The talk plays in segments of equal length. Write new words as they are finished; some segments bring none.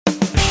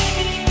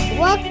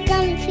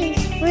Welcome to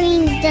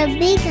Spring the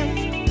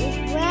Beacon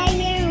with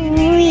Ryan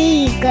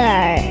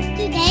Rieger.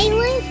 Today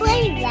we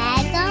play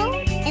Lego,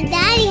 and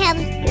Daddy has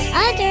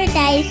other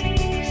days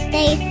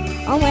stay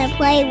home and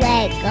play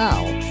Lego.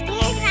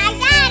 Here's my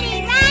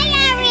daddy,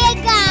 Ryan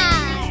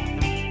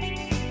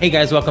Rieger. Hey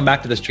guys, welcome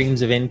back to the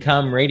Streams of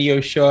Income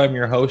radio show. I'm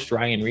your host,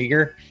 Ryan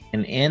Rieger.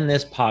 And in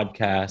this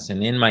podcast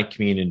and in my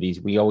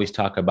communities, we always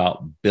talk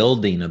about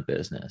building a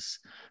business.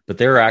 But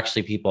there are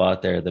actually people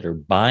out there that are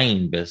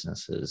buying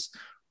businesses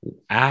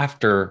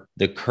after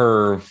the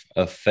curve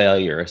of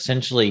failure.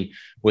 Essentially,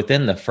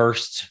 within the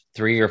first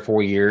 3 or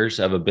 4 years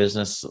of a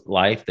business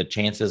life, the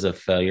chances of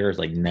failure is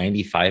like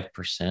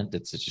 95%.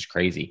 It's just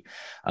crazy.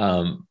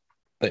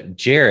 But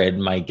Jared,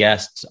 my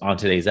guest on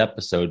today's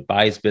episode,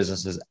 buys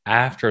businesses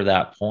after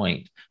that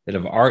point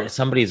that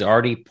somebody's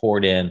already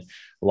poured in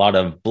a lot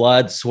of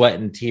blood, sweat,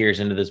 and tears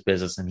into this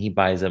business, and he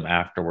buys them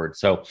afterwards.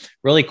 So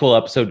really cool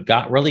episode.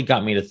 Got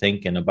me to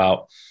thinking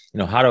about,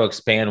 how to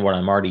expand what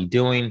I'm already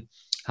doing,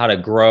 how to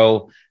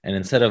grow. And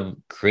instead of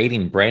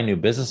creating brand new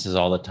businesses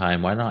all the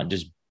time, why not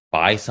just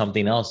buy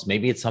something else?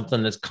 Maybe it's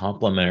something that's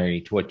complementary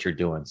to what you're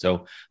doing.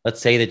 So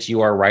let's say that you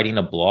are writing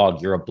a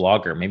blog, you're a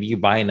blogger. Maybe you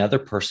buy another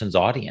person's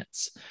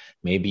audience.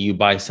 Maybe you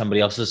buy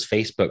somebody else's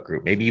Facebook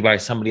group. Maybe you buy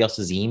somebody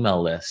else's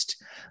email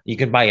list. You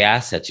can buy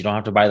assets. You don't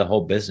have to buy the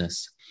whole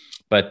business.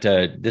 But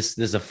this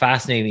is a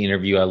fascinating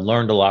interview. I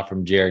learned a lot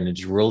from Jared, and it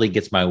just really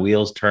gets my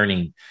wheels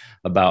turning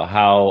about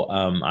how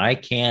I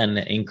can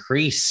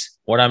increase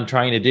what I'm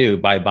trying to do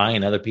by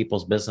buying other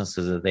people's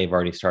businesses that they've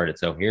already started.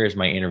 So here's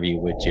my interview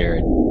with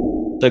Jared.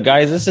 So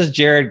guys, this is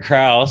Jared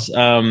Krause.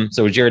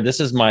 So Jared, this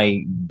is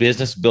my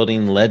business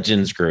building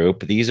legends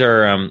group. These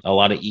are a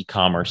lot of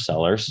e-commerce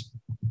sellers.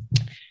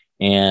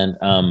 And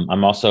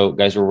I'm also,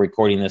 guys, we're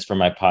recording this for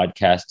my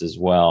podcast as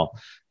well.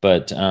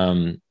 But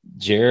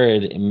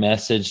Jared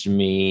messaged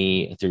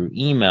me through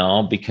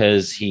email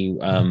because he,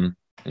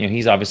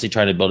 he's obviously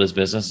trying to build his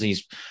business.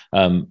 He's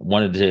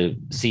wanted to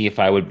see if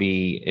I would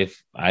be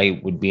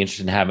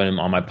interested in having him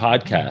on my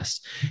podcast.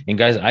 And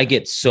guys, I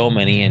get so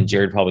many, and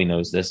Jared probably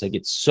knows this, I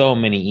get so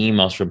many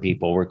emails from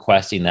people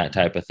requesting that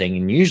type of thing.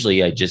 And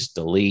usually I just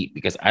delete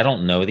because I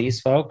don't know these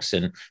folks.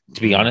 And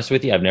to be honest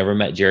with you, I've never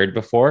met Jared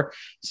before.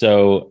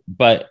 So,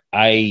 but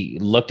I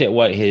looked at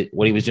what he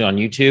was doing on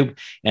YouTube,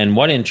 and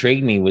what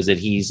intrigued me was that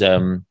he's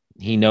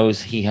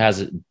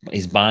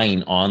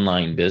buying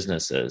online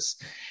businesses.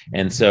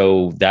 And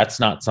so that's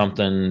not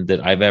something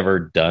that I've ever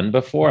done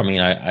before. I mean,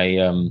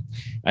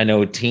 I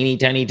know a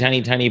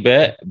tiny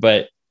bit,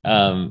 but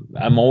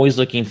I'm always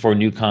looking for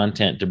new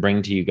content to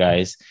bring to you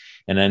guys.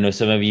 And I know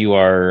some of you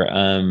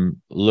are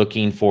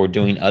looking for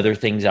doing other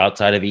things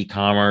outside of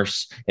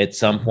e-commerce. At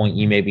some point,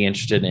 you may be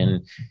interested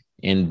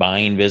in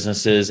buying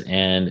businesses.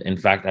 And in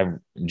fact,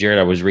 Jared,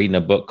 I was reading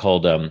a book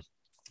called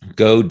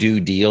Go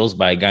Do Deals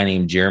by a guy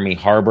named Jeremy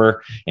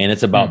Harbour, and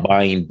it's about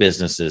buying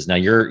businesses. Now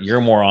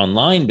you're more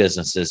online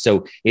businesses,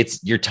 so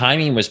your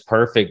timing was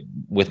perfect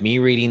with me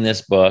reading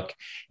this book.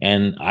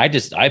 And I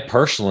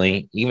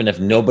personally, even if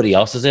nobody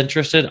else is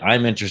interested,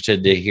 I'm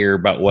interested to hear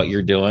about what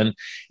you're doing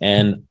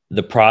and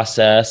the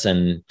process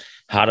and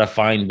how to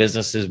find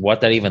businesses,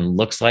 what that even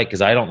looks like.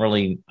 Because I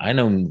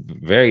know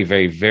very,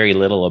 very, very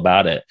little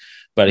about it.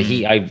 But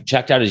I've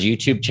checked out his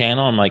YouTube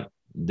channel. I'm like,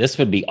 this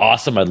would be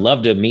awesome. I'd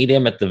love to meet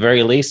him at the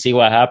very least, see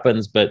what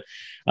happens. But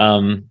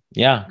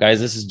yeah, guys,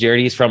 this is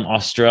Jared. He's from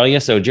Australia.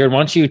 So Jared, why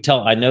don't you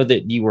I know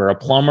that you were a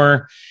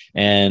plumber,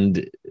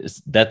 and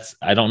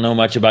I don't know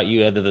much about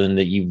you other than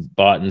that you've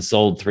bought and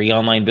sold 3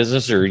 online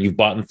businesses, or you've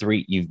bought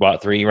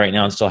 3 right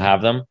now and still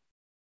have them.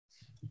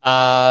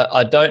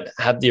 I don't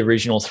have the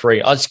original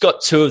 3. I just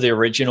got 2 of the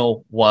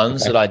original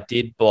ones that I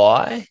did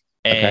buy.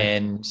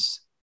 And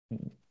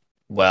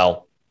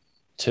well,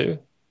 2.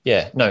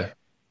 Yeah, no.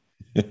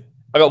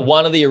 I got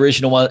 1 of the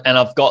original ones, and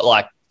I've got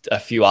like a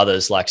few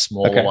others, like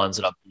smaller ones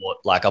that I bought.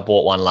 Like I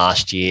bought 1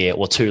 last year,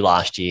 or 2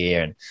 last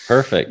year. And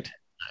perfect.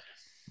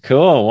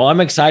 Cool. Well,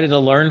 I'm excited to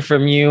learn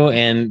from you.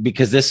 And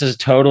because this is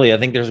I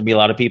think there's gonna be a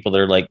lot of people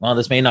that are like, well,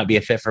 this may not be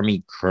a fit for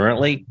me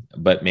currently,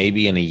 but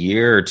maybe in a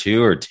year or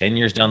 2 or 10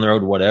 years down the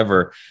road,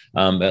 whatever,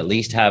 at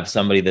least have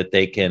somebody that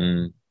they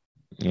can,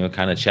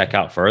 kind of check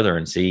out further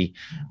and see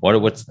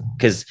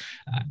because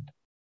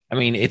I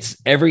mean, it's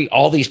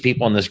all these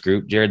people in this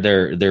group, Jared,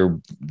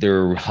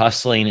 they're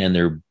hustling and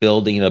they're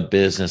building a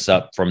business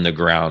up from the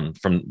ground,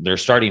 they're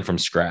starting from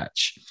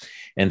scratch.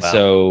 And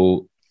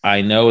so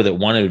I know that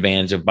one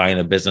advantage of buying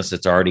a business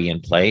that's already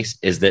in place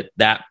is that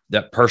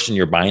person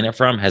you're buying it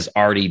from has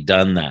already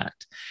done that,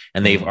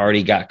 and they've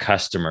already got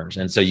customers.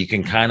 And so you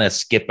can kind of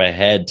skip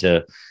ahead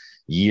to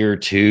year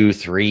 2,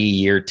 3,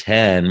 year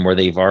 10, where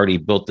they've already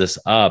built this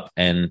up.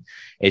 And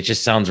it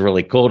just sounds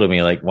really cool to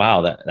me. Like,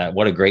 wow, that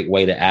what a great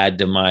way to add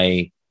to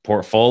my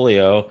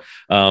portfolio.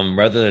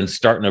 Rather than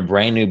starting a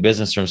brand new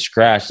business from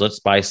scratch, let's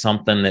buy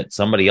something that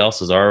somebody else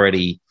has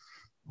already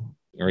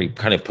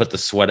kind of put the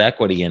sweat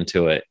equity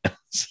into it.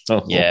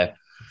 So yeah,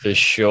 for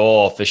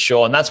sure.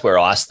 And that's where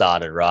I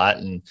started. Right.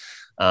 And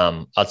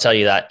I'll tell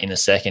you that in a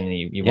second.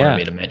 You wanted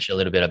me to mention a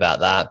little bit about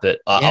that, but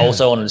I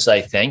also wanted to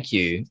say thank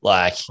you,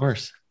 like, of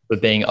course, for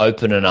being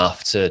open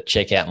enough to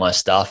check out my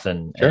stuff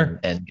and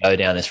go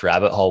down this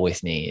rabbit hole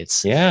with me.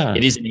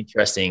 It is an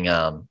interesting,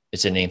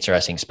 it's an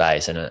interesting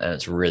space, and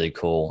it's really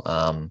cool.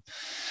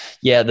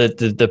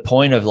 The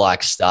point of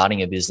like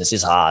starting a business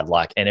is hard.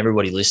 Like, and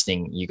everybody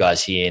listening, you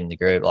guys here in the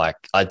group, like,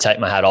 I'd take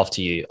my hat off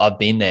to you. I've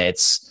been there.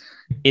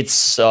 It's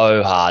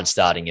so hard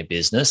starting a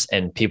business,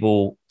 and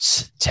people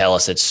tell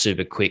us it's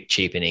super quick,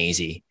 cheap, and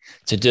easy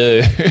to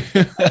do.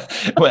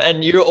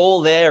 And you're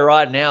all there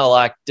right now.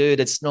 Like,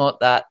 dude, it's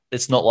not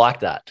like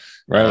that.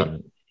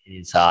 Right.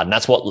 It's hard. And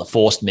that's what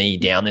forced me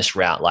down this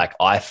route. Like,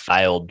 I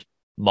failed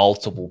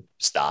multiple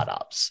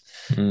startups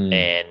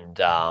and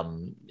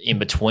in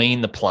between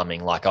the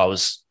plumbing, like, I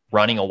was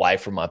running away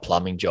from my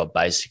plumbing job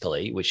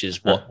basically, which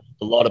is what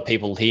a lot of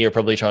people here are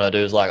probably trying to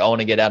do, is like, I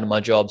want to get out of my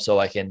job so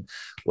I can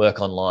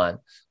work online.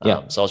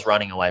 So I was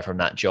running away from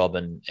that job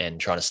and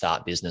trying to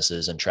start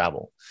businesses and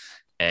travel.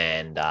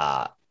 And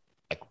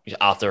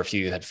after a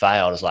few had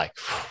failed, I was like,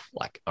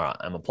 all right,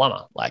 I'm a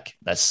plumber. Like,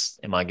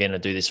 am I going to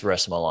do this for the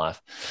rest of my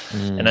life?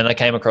 And then I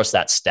came across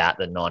that stat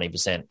that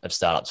 90% of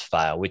startups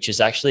fail, which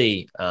is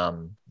actually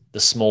the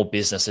Small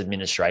Business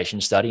Administration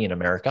study in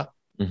America.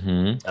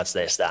 That's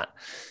their stat.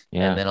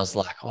 And then I was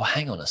like, oh,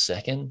 hang on a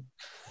second.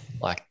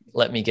 Like,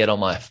 let me get on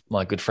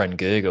my good friend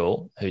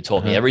Google, who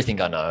taught me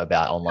everything I know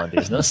about online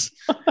business.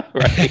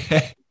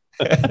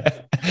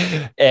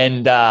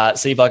 And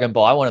see if I can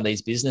buy one of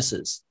these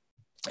businesses.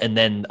 And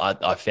then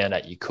I found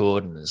out you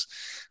could, and there's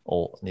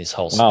all this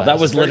whole space. That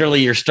was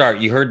literally your start.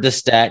 You heard the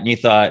stat and you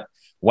thought,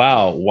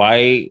 wow,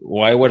 why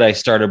would I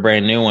start a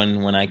brand new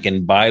one when I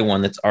can buy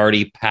one that's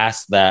already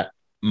past that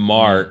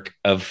mark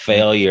of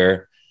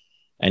failure?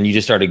 And you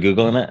just started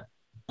Googling it?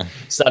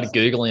 Started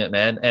Googling it,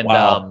 man. And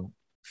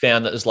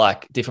found that there's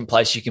like different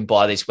places you can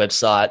buy these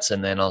websites.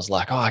 And then I was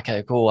like, oh,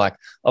 okay, cool. Like,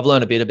 I've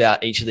learned a bit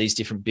about each of these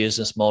different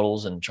business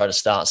models and try to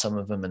start some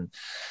of them. And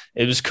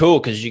it was cool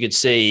because you could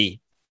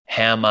see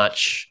how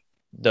much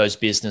those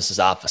businesses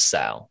are for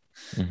sale,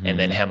 and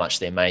then how much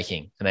they're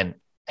making, and then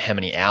how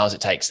many hours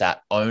it takes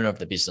that owner of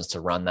the business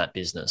to run that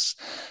business.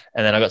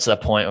 And then I got to the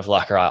point of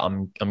like, all right,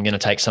 I'm going to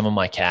take some of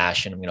my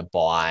cash and I'm going to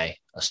buy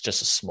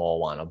just a small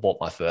one. I bought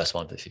my first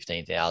one for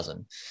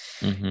 15,000.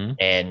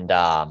 And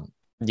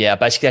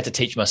basically had to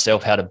teach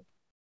myself how to,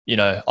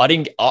 I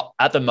didn't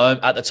at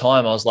the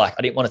time I was like,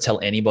 I didn't want to tell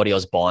anybody I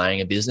was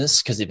buying a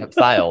business, because if it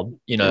failed,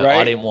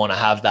 I didn't want to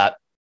have that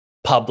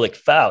public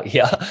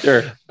failure.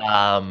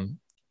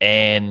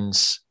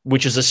 And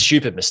which was a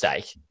stupid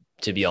mistake,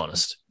 to be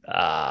honest.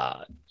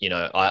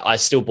 I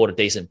still bought a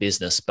decent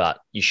business, but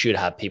you should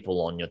have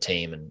people on your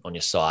team and on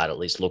your side at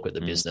least look at the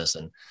business.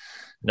 And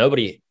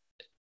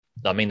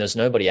there's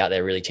nobody out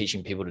there really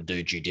teaching people to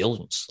do due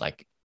diligence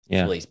like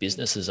for these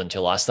businesses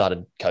until I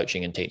started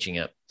coaching and teaching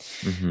it.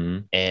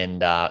 And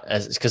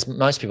because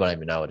most people don't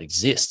even know it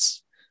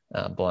exists,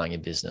 buying a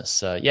business.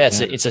 So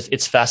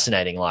it's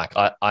fascinating. Like,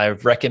 I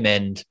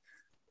recommend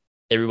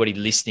everybody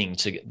listening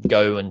to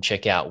go and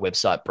check out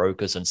website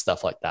brokers and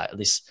stuff like that.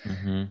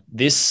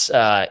 This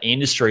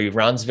industry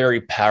runs very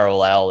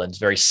parallel and it's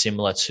very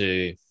similar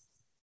to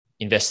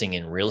investing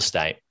in real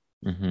estate.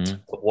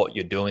 But what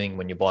you're doing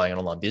when you're buying an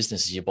online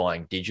business is you're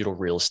buying digital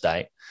real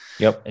estate.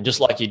 And just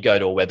like you'd go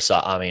to a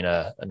website,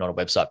 not a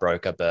website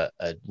broker, but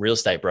a real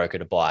estate broker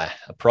to buy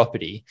a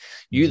property,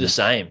 you the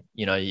same.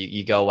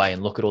 You go away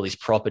and look at all these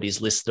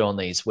properties listed on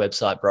these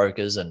website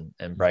brokers and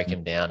break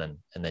them down.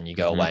 And then you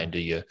go away and do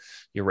your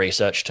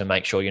research to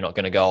make sure you're not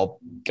going to go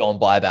and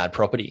buy a bad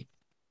property.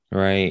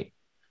 Right.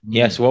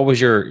 Yeah. So what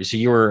was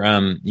you were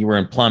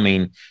in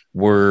plumbing.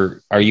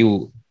 Are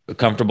you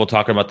comfortable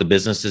talking about the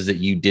businesses that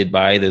you did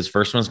buy, those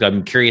first ones?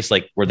 I'm curious,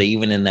 like, were they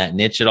even in that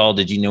niche at all?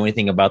 Did you know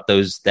anything about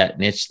that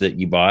niche that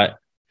you bought?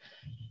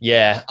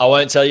 Yeah. I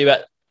won't tell you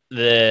about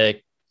the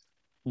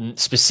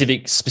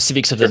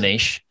specifics of the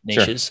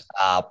niches.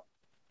 Sure.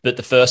 But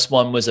the first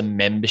one was a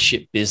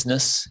membership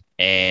business.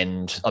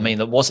 And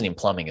that wasn't in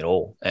plumbing at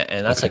all.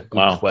 And that's a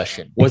good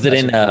question. Was it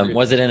in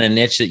a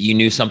niche that you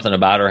knew something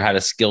about or had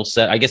a skill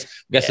set? I guess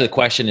the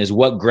question is,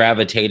 what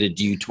gravitated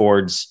you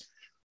towards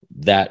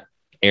that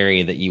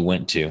area that you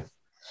went to?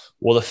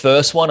 Well, the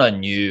first one I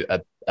knew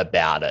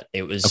about it.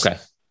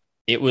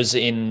 It was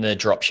in the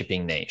drop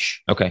shipping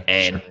niche. Okay.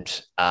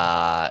 And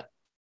that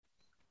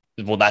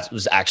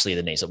was actually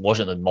the niche. It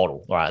wasn't the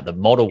model, right? The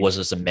model was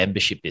as a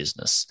membership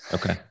business.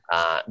 Okay.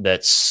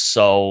 That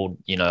sold,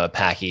 a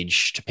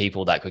package to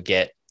people that could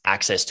get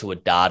access to a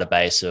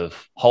database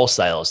of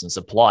wholesalers and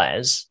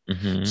suppliers,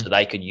 so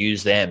they could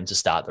use them to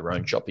start their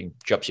own drop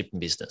shipping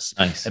business.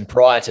 Nice. And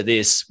prior to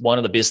this, one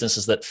of the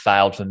businesses that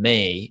failed for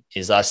me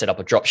is I set up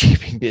a drop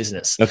shipping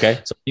business.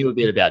 Okay. So I knew a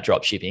bit about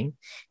drop shipping.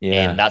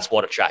 Yeah. And that's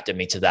what attracted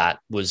me to that.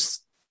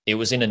 It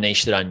was in a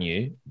niche that I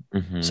knew.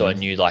 So I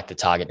knew like the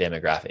target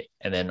demographic.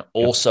 And then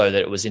also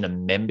that it was in a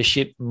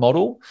membership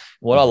model.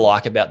 What I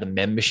like about the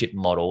membership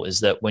model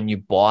is that when you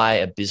buy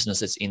a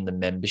business that's in the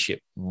membership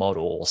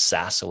model or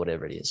SaaS or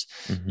whatever it is,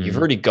 you've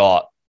already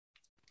got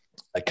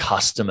a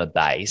customer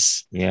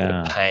base that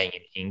Yeah. are paying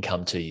an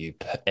income to you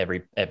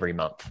every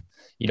month.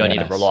 You don't need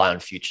to rely on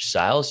future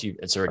sales.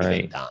 It's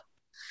already been done.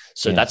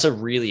 So that's a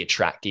really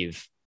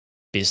attractive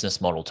business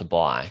model to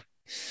buy.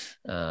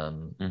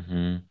 So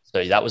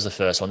that was the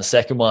first one. The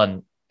second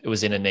one, it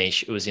was in a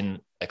niche. It was in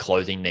a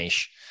clothing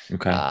niche.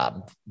 Okay.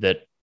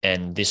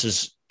 And this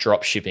is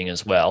drop shipping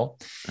as well.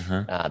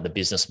 The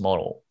business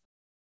model.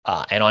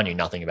 And I knew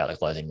nothing about the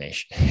clothing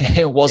niche.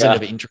 It wasn't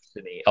of interest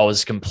to me. I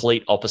was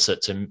complete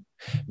opposite to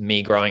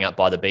me growing up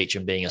by the beach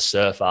and being a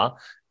surfer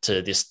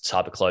to this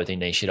type of clothing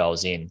niche that I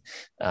was in.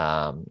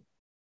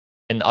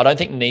 And I don't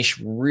think niche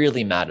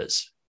really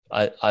matters.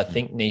 I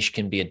think niche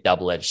can be a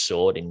double-edged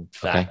sword in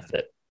fact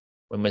that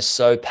when we're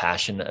so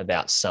passionate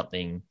about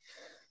something,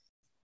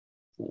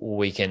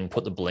 we can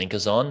put the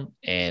blinkers on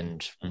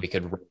and we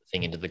could rip the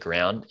thing into the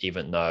ground,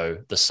 even though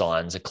the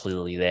signs are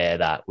clearly there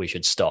that we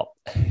should stop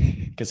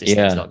because this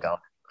thing's not going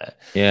anywhere.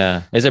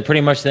 Yeah. Is it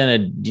pretty much then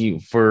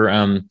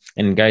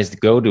and guys,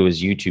 go to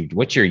his YouTube.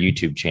 What's your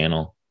YouTube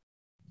channel?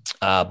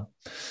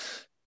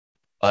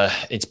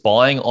 It's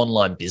Buying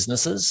Online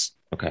Businesses.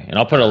 Okay. And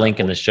I'll put a link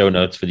in the show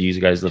notes for you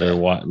guys that are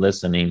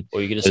listening.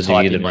 Or you can just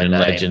type in my name.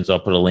 Legends. I'll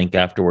put a link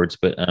afterwards,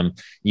 but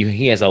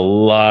he has a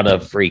lot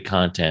of free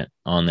content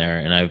on there.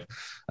 And I've,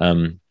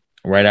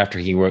 right after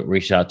he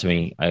reached out to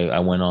me, I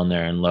went on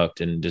there and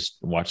looked and just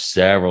watched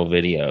several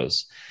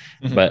videos,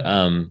 but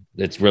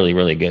it's really,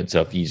 really good.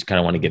 So if you just kind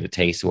of want to get a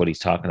taste of what he's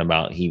talking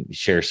about, he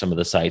shares some of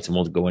the sites and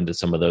we'll go into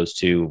some of those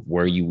too,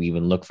 where you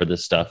even look for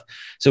this stuff.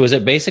 So is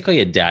it basically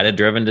a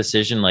data-driven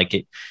decision?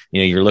 Like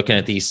you're looking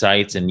at these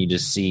sites and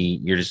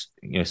you're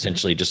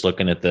essentially just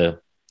looking at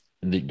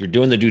you're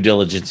doing the due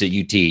diligence that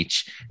you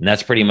teach, and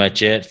that's pretty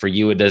much it for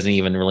you. It doesn't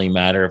even really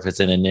matter if it's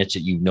in a niche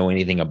that you know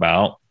anything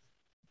about.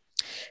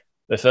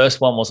 The first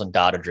one wasn't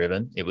data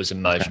driven. It was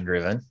emotion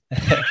driven.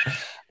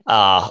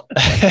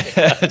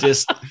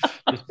 just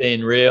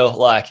being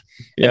real.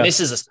 And this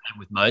is the same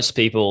with most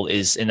people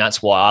and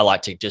that's why I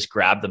like to just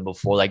grab them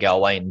before they go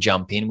away and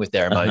jump in with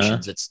their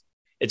emotions.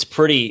 It's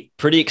pretty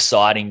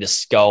exciting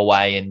to go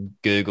away and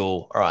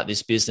Google, all right,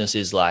 this business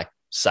is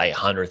say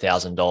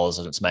 $100,000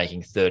 and it's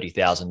making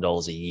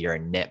 $30,000 a year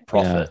in net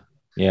profit.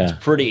 Yeah.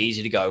 It's pretty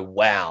easy to go,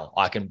 wow,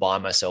 I can buy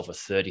myself a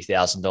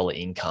 $30,000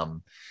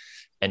 income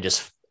and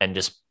just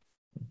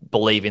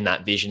believe in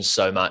that vision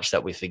so much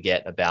that we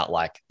forget about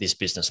this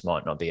business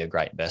might not be a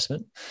great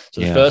investment.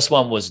 So the first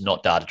one was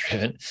not data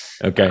driven.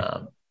 Okay.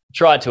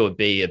 Tried to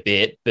be a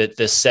bit, but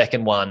the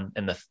second one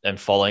and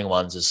following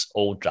ones is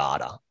all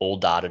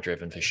data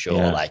driven for sure.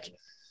 Yeah.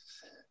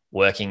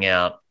 Working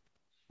out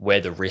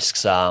where the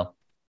risks are.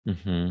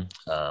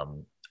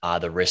 Are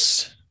the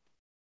risks,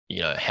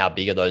 how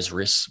big are those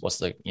risks? What's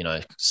the,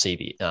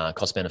 CV,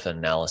 cost benefit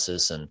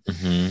analysis. And,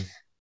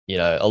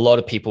 a lot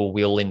of people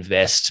will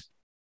invest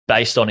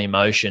based on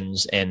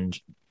emotions and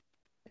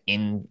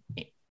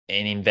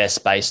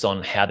invest based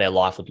on how their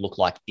life would look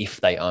like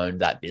if they owned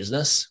that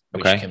business,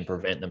 which can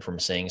prevent them from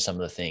seeing some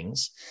of the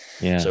things.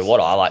 Yes. So what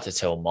I like to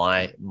tell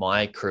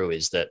my crew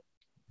is that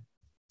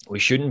we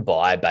shouldn't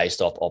buy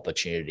based off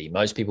opportunity.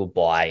 Most people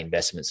buy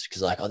investments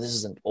because this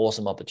is an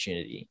awesome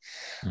opportunity.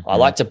 I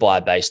like to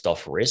buy based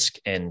off risk.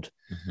 And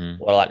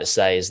what I like to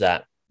say is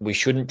that we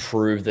shouldn't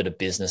prove that a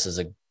business is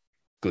a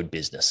good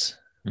business,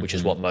 which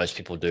is what most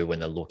people do when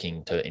they're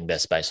looking to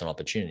invest based on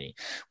opportunity.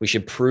 We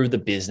should prove the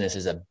business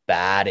is a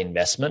bad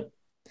investment.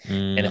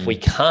 And if we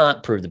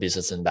can't prove the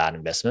business is a bad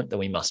investment, then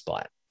we must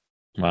buy it.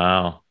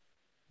 Wow.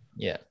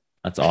 Yeah.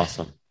 That's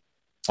awesome.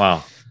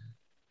 Wow.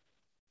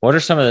 What are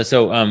some of the,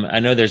 so I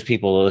know there's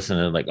people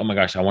listening oh my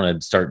gosh, I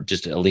want to start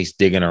just at least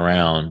digging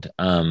around.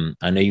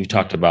 I know you've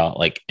talked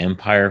about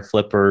Empire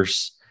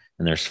Flippers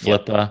and there's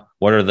Flippa. Yep.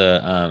 What are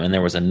the, and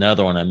there was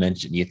another one I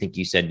mentioned,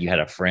 you said you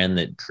had a friend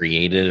that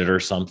created it or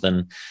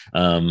something. I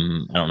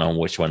don't know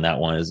which one that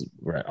one is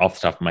right off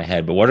the top of my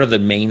head, but what are the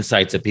main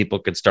sites that people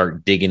could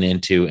start digging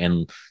into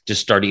and just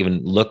start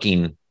even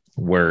looking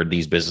where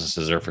these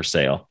businesses are for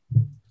sale?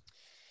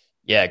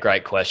 Yeah,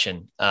 great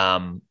question.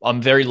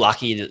 I'm very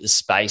lucky that the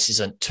space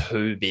isn't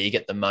too big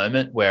at the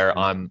moment where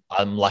I'm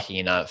lucky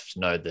enough to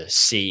know the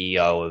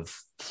CEO of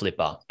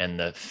Flippa and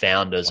the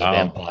founders of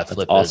Empire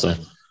Flippers awesome.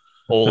 And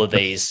all of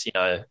these,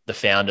 the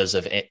founders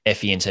of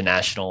Effie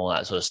International,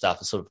 that sort of stuff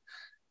have sort of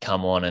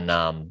come on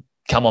and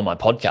come on my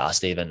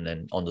podcast even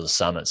and onto the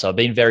summit. So I've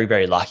been very,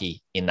 very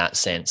lucky in that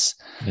sense.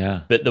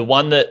 Yeah. But the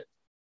one that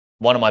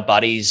one of my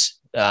buddies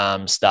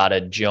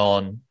started,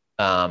 John,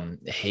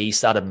 he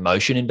started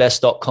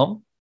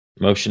motioninvest.com.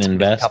 Motion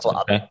Invest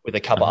with a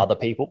couple other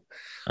people.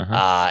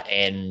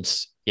 And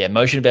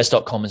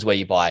motioninvest.com is where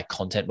you buy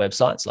content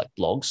websites like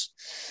blogs.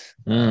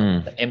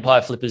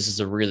 Empire Flippers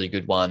is a really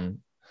good one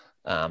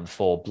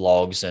for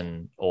blogs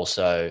and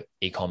also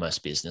e-commerce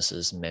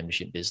businesses and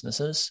membership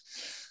businesses.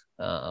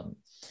 Then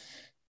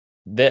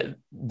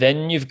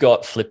you've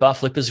got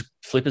Flippa.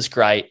 Flippa's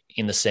great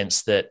in the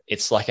sense that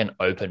it's like an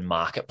open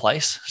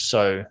marketplace.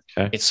 So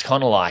it's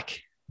kind of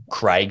like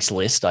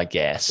Craigslist, I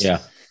guess. Yeah.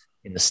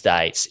 In the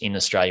States, in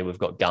Australia, we've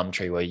got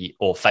Gumtree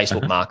or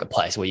Facebook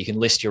Marketplace where you can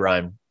list your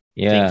own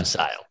thing for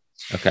sale.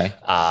 Okay.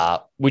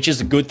 Which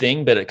is a good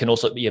thing, but it can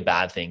also be a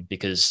bad thing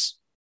because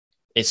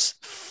it's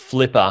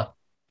Flipper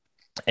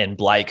and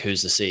Blake,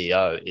 who's the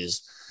CEO,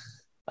 is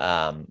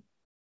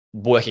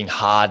working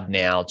hard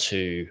now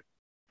to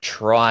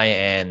try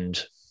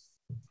and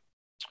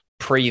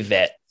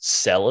pre-vet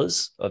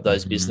sellers of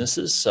those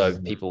businesses so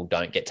people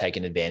don't get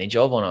taken advantage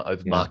of on an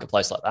open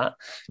marketplace like that.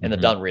 And they've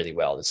done really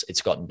well.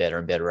 It's gotten better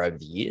and better over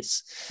the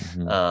years.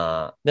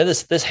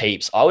 There's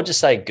heaps. I would just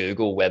say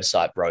Google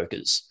website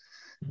brokers,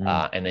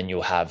 and then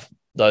you'll have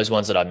those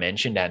ones that I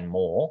mentioned and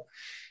more.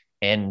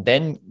 And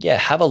then,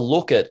 have a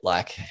look at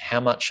like how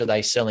much are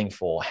they selling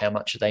for? How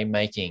much are they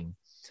making?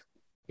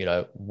 You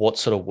know, what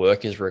sort of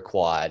work is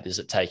required? Is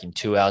it taking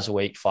 2 hours a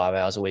week, 5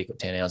 hours a week, or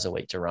 10 hours a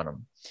week to run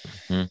them?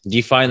 Do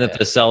you find that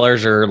the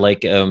sellers are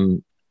like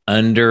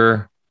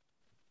under?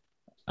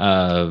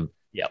 Yeah,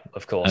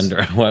 of course.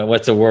 Under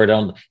what's the word?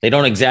 They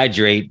don't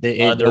exaggerate.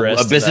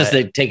 A business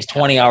that takes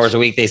 20 hours a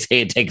week, they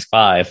say it takes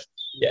 5.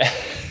 Yeah.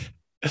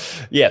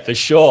 Yeah, for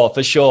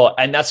sure.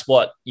 And that's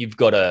what you've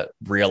got to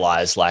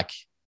realize, like,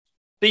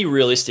 be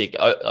realistic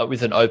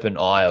with an open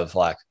eye of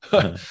like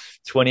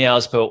 20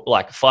 hours per,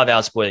 like 5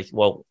 hours per week.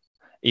 Well,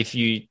 if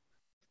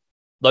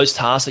those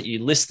tasks that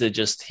you listed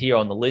just here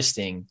on the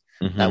listing,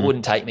 that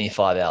wouldn't take me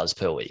 5 hours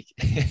per week.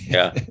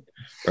 Yeah.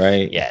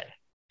 Right. Yeah.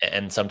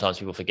 And sometimes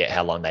people forget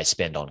how long they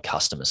spend on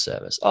customer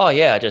service. Oh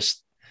yeah.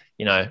 Just,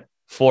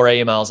 4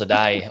 emails a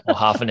day or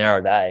half an hour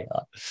a day.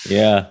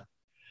 Yeah.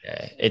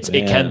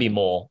 It can be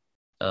more.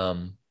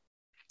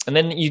 And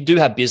then you do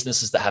have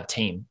businesses that have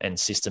team and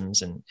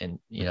systems and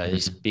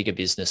these bigger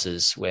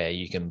businesses where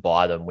you can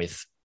buy them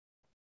with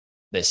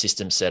their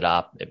system set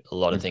up. A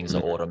lot of things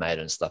are automated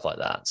and stuff like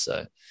that.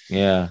 So,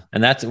 yeah.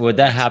 And would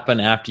that happen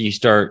after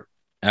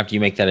you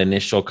make that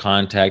initial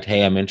contact?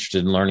 Hey, I'm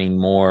interested in learning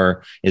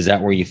more. Is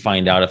that where you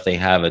find out if they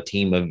have a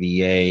team of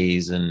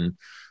VAs and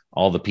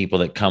all the people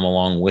that come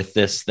along with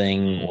this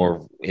thing,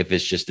 or if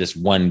it's just this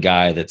one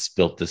guy that's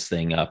built this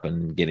thing up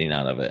and getting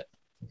out of it?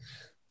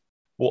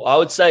 Well, I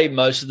would say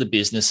most of the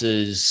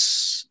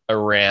businesses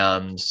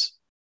around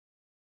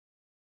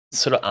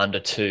sort of under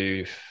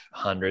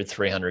 200,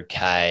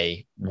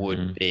 300K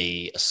would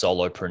be a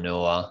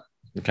solopreneur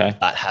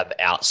that have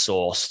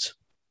outsourced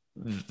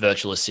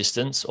virtual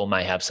assistants or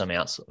may have some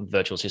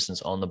virtual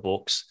assistants on the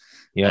books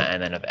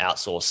and then have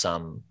outsourced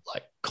some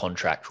like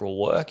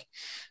contractual work.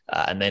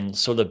 And then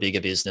sort of the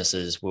bigger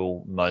businesses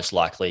will most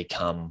likely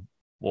have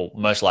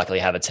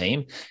a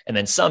team. And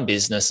then some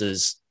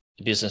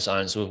business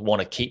owners will want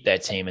to keep their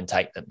team and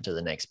take them to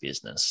the next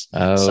business.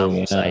 Some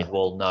will say,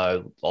 well,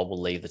 no, I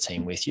will leave the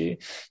team with you.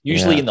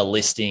 Usually in the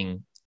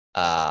listing,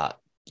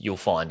 you'll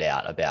find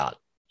out about,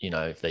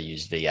 if they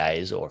use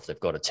VAs or if they've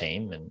got a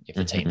team and if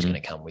the team's going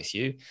to come with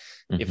you.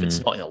 If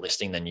it's not in the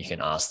listing, then you can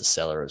ask the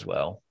seller as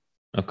well.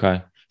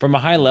 Okay. From a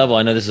high level,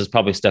 I know this is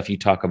probably stuff you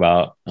talk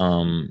about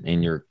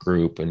in your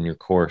group and your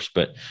course,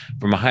 but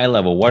from a high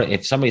level, what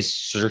if somebody's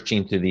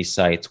searching through these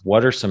sites,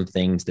 what are some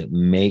things that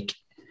make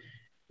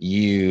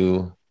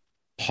you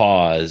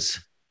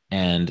pause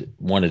and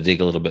want to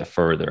dig a little bit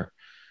further?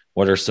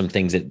 What are some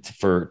things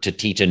to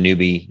teach a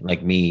newbie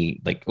like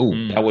me, like,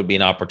 that would be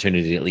an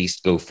opportunity to at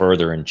least go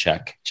further and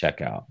check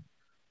out?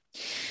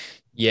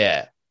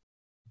 Yeah.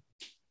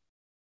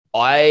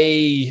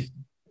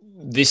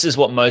 This is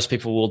what most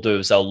people will do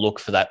is they'll look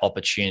for that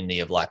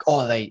opportunity of like,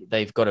 oh,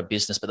 they've got a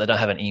business, but they don't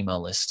have an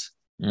email list.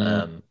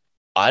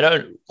 I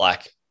don't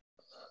like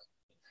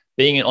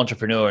being an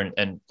entrepreneur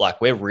and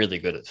like, we're really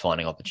good at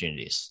finding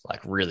opportunities,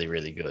 like really,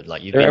 really good.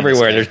 Like they're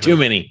everywhere. There's too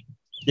many.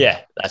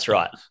 Yeah, that's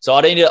right. So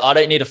I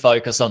don't need to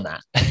focus on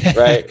that.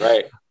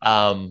 Right.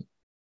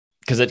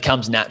 Because it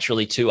comes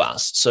naturally to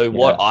us. So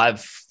what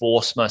I've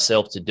forced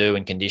myself to do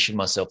and conditioned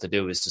myself to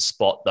do is to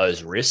spot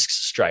those risks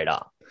straight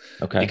up.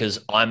 Okay. Because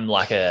I'm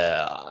like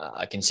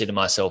I consider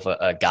myself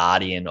a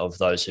guardian of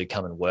those who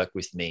come and work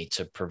with me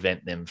to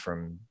prevent them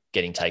from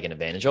getting taken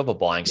advantage of or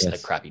buying a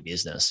crappy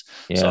business.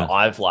 Yeah. So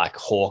I've like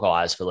hawk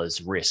eyes for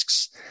those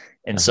risks.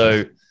 And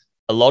so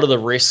a lot of the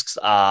risks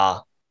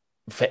are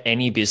for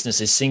any business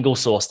is single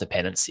source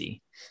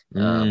dependency.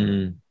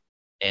 And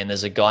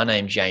there's a guy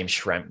named James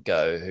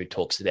Schramko who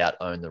talks about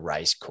Own the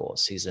Race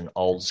course. He's an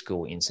old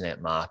school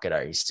internet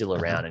marketer. He's still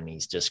around and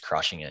he's just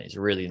crushing it. He's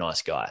a really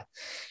nice guy.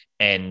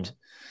 And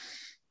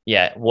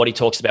what he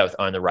talks about with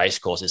Own the Race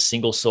course is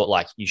single source,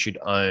 like you should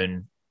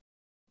own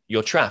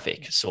your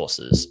traffic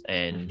sources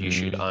and you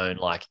should own,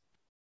 like,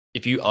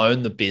 if you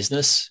own the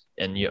business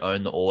and you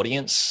own the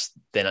audience,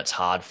 then it's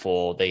hard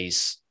for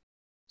these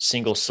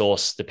single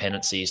source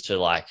dependencies to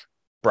like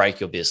break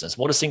your business.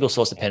 What a single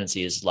source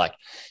dependency is, like,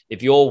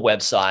 if your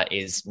website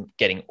is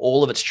getting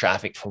all of its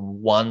traffic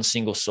from one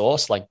single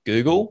source, like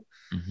Google,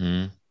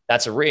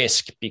 that's a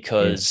risk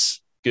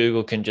because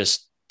Google can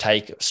just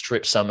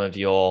strip some of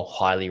your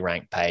highly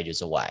ranked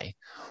pages away.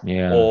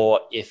 Yeah.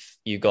 Or if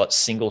you got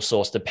single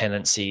source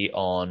dependency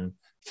on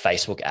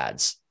Facebook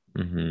ads,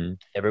 Mm-hmm.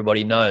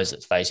 Everybody knows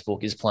that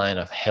Facebook is playing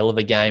a hell of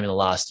a game in the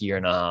last year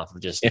and a half of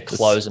just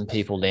closing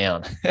people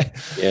down.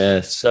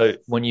 Yes. So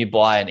when you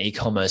buy an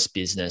e-commerce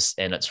business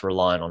and it's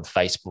relying on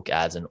Facebook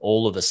ads and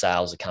all of the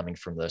sales are coming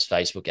from those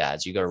Facebook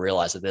ads, you got to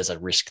realize that there's a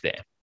risk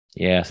there.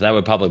 Yeah. So that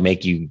would probably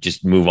make you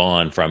just move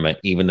on from it.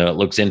 Even though it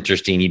looks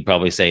interesting, you'd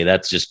probably say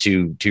that's just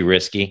too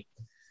risky.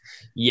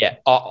 Yeah.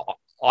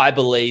 I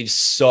believe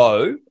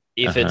so.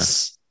 If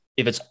it's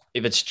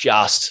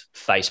just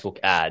Facebook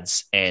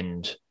ads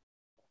and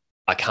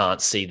I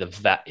can't see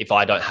if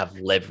I don't have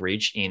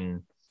leverage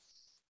in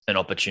an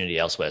opportunity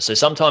elsewhere. So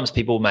sometimes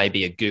people may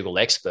be a Google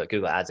expert,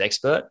 Google ads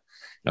expert,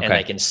 and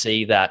they can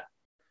see that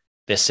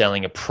they're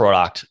selling a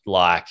product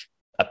like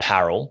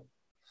apparel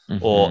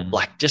or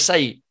like just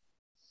say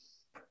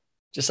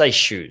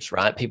shoes,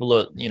 right? People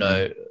are,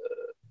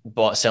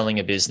 selling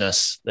a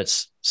business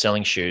that's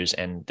selling shoes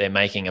and they're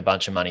making a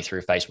bunch of money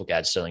through Facebook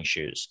ads selling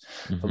shoes.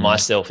 For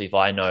myself, if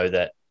I know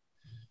that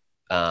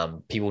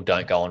people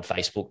don't go on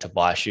Facebook to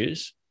buy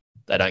shoes,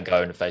 they don't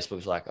go into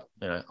Facebook like,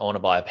 I want to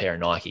buy a pair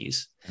of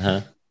Nikes.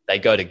 They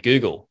go to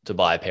Google to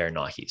buy a pair of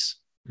Nikes,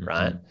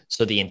 right?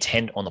 So the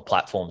intent on the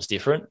platform is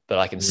different, but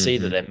I can see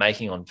that they're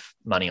making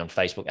money on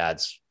Facebook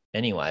ads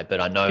anyway. But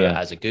I know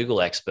as a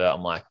Google expert,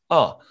 I'm like,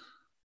 oh,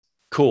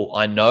 cool.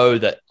 I know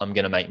that I'm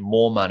going to make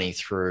more money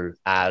through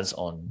ads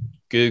on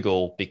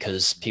Google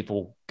because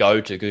people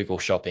go to Google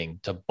shopping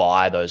to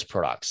buy those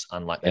products,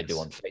 unlike they do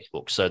on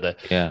Facebook. So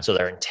so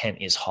their intent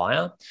is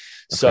higher.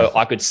 So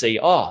I could see,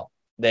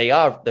 they've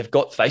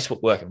got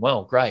Facebook working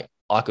well. Great.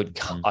 I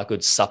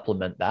could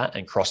supplement that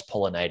and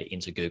cross-pollinate it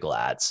into Google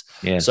ads.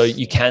 Yes. So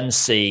you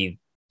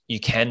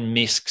can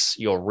mix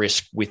your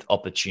risk with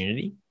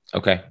opportunity.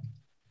 Okay.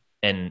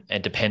 And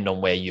depend on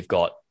where you've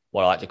got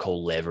what I like to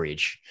call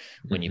leverage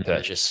when you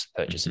purchase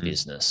a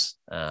business.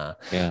 So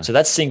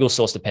that's single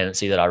source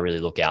dependency that I really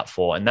look out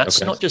for. And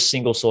that's not just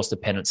single source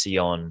dependency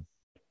on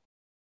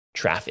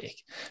traffic,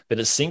 but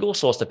it's single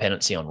source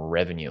dependency on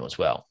revenue as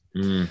well.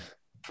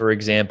 For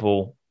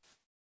example,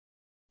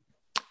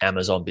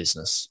 Amazon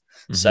business.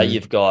 Say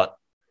you've got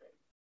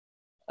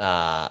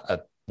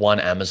one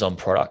Amazon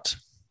product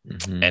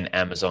and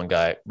Amazon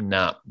go,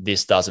 nah,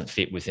 this doesn't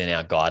fit within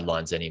our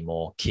guidelines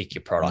anymore. Kick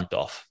your product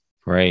off.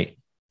 Right.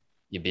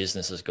 Your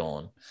business is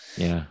gone.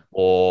 Yeah.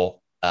 Or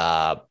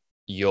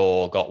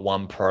you've got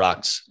one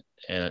product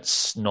and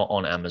it's not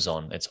on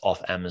Amazon, it's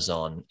off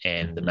Amazon,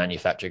 and the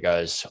manufacturer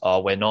goes,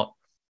 oh, we're not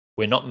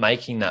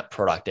making that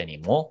product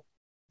anymore.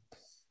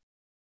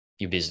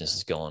 Your business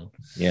is gone.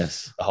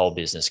 Yes. The whole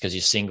business, because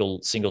you're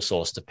single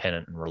source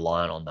dependent and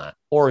reliant on that.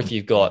 Or if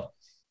you've got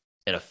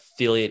an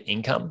affiliate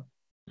income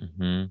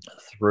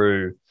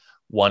through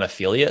one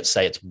affiliate,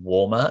 say it's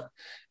Walmart,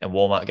 and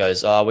Walmart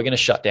goes, oh, we're going to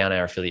shut down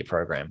our affiliate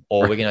program,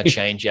 or we're going to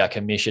change our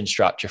commission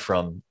structure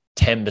from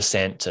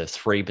 10% to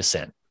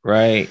 3%.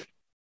 Right.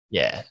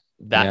 Yeah.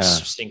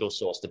 That's single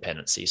source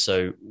dependency.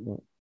 So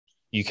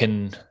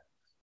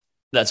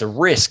that's a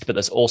risk, but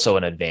there's also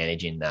an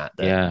advantage in that.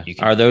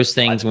 Are those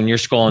things when you're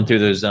scrolling through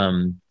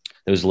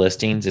those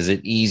listings, is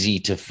it easy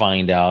to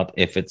find out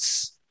if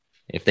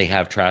they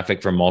have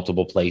traffic from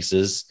multiple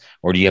places,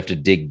 or do you have to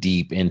dig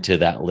deep into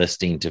that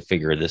listing to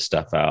figure this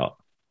stuff out?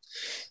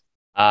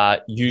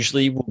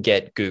 Usually we'll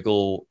get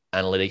Google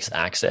Analytics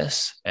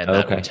access, and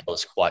that will tell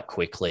us quite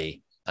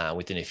quickly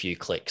within a few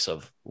clicks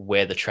of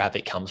where the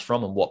traffic comes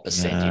from and what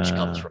percentage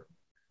comes from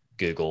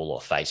Google or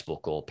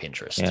Facebook or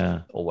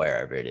Pinterest or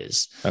wherever it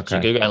is. So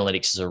Google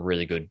Analytics is a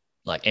really good,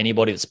 like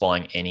anybody that's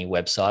buying any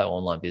website or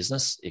online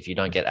business, if you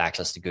don't get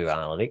access to Google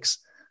Analytics,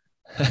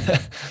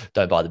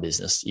 don't buy the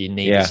business. You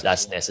need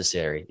that's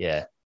necessary.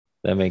 Yeah.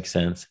 That makes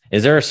sense.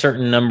 Is there a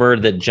certain number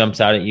that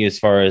jumps out at you as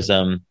far as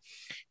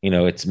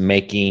it's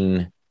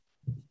making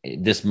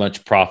this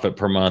much profit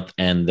per month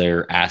and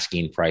their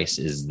asking price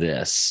is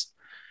this?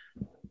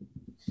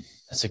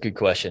 That's a good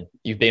question.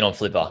 You've been on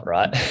Flipper,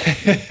 right?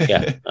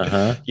 Yeah.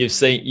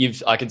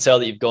 I can tell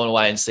that you've gone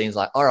away and seen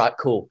like, all right,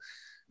 cool.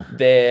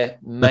 They're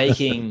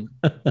making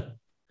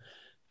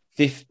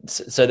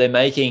so they're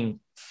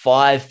making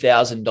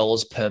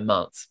 $5,000 per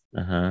month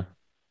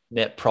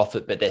net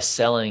profit, but they're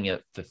selling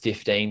it for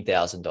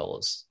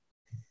 $15,000.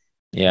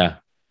 Yeah.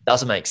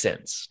 Doesn't make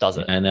sense, does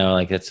it? I know,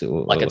 it's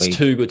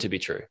too good to be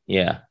true.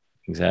 Yeah,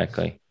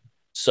 exactly.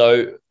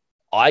 So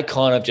I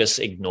kind of just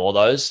ignore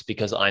those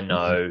because I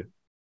know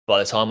by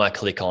the time I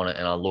click on it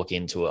and I look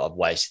into it, I've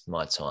wasted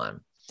my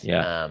time.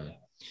 Yeah.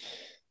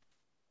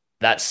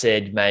 That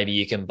said, maybe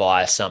you can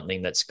buy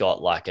something that's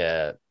got like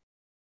a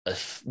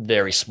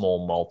very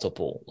small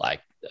multiple,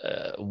 like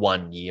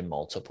 1 year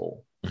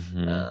multiple.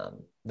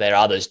 There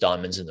are those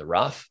diamonds in the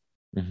rough,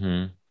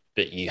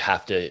 but you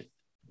have to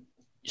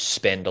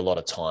spend a lot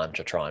of time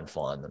to try and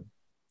find them.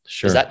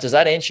 Sure. Does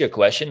that answer your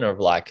question of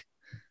like?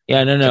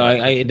 Yeah, no,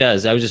 it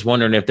does. I was just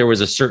wondering if there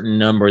was a certain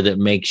number that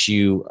makes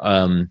you,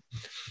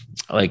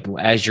 like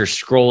as you're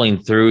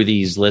scrolling through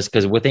these lists,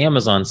 because with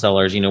Amazon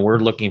sellers, we're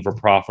looking for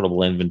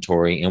profitable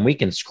inventory, and we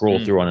can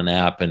scroll through on an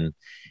app and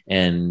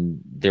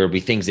there'll be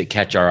things that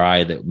catch our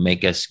eye that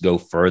make us go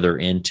further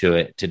into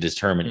it to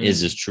determine,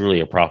 is this truly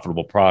a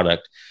profitable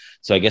product?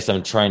 So I guess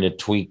I'm trying to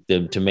tweak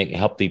them to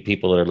help the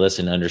people that are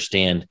listening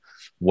understand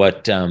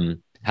what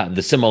how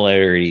the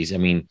similarities. I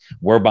mean,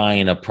 we're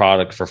buying a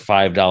product for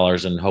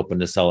 $5 and hoping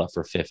to sell it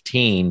for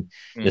 15.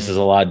 This is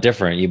a lot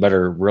different. You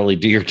better really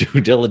do your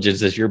due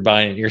diligence as you're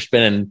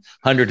spending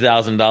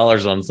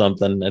 $100,000 on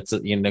something that's,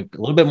 you know, a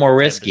little bit more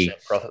risky,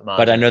 profit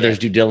margin, but I know there's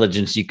due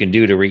diligence you can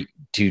do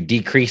to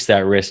decrease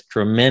that risk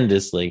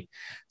tremendously.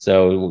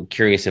 So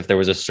curious if there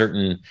was a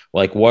certain,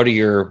 like, what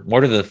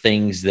are the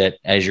things that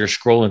as you're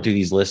scrolling through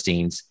these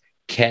listings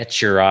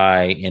catch your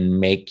eye and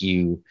make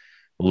you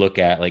look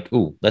at, like,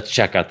 ooh, let's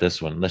check out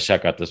this one. Let's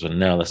check out this one.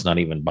 No, let's not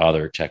even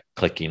bother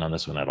clicking on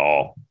this one at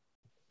all.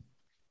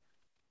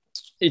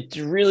 It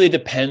really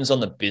depends on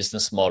the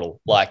business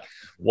model. Like,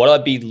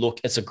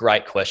 it's a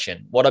great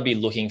question. What I'd be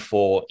looking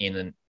for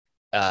in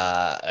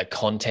a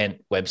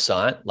content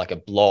website, like a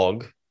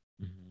blog,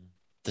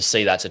 to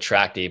see that's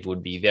attractive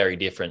would be very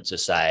different to,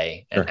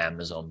 say, an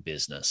Amazon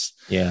business.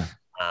 Yeah.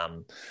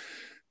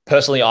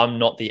 Personally, I'm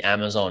not the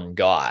Amazon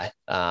guy,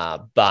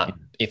 but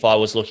if I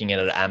was looking at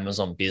an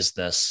Amazon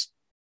business,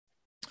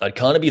 I'd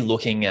kind of be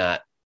looking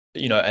at,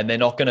 you know, and they're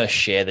not going to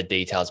share the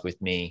details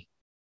with me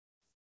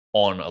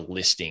on a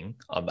listing.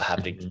 I'm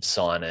happy to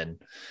sign in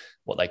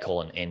what they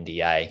call an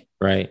NDA.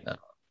 Right.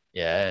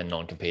 A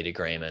non-compete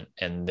agreement.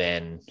 And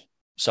then,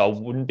 so it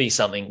wouldn't be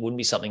something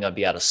I'd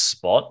be able to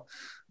spot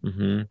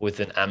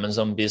with an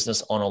Amazon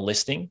business on a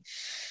listing.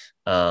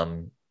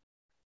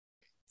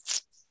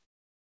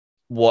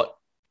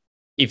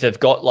 If they've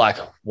got like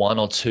 1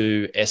 or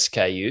 2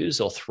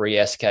 SKUs or 3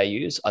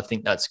 SKUs, I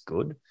think that's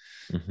good.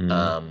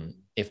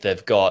 If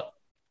they've got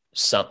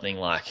something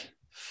like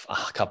a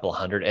couple of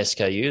 100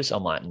 SKUs,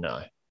 I'm like,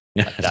 no,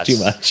 that's too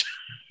much.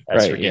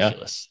 That's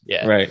ridiculous.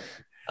 Yeah. Right.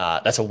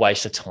 That's a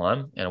waste of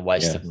time and a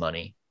waste of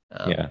money.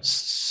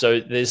 So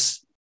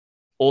there's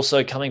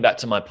also, coming back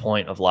to my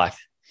point of like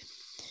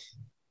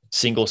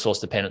single source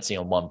dependency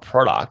on one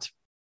product,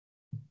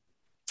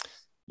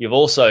 you've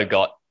also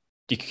got,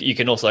 you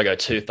can also go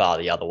too far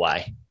the other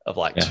way of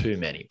like too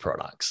many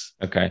products.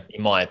 Okay.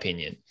 In my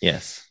opinion.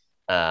 Yes.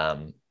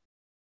 So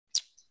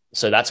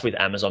that's with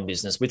Amazon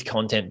business. With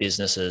content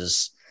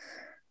businesses,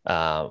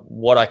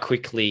 what I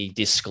quickly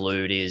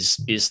disclude is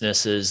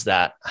businesses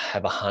that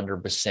have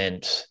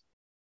 100%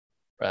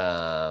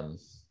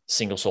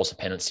 single source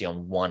dependency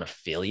on one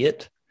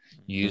affiliate.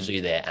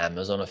 Usually they're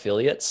Amazon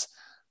affiliates.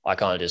 I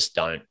kind of just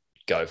don't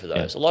go for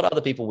those. A lot of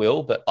other people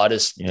will, but I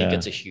just think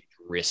it's a huge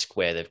risk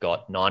where they've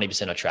got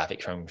 90% of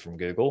traffic coming from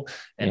Google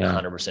and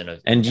 100%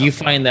 of. And do you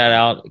find that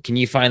out? Can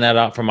you find that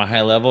out from a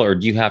high level, or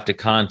do you have to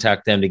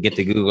contact them to get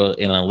the Google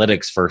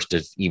Analytics first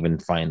to even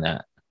find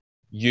that?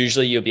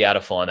 Usually you'll be able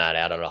to find that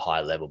out at a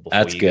high level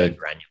before you go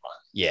granular.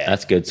 Yeah.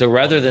 That's good. So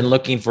rather than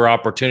looking for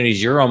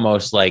opportunities, you're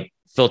almost like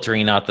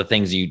filtering out the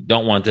things you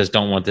don't want this,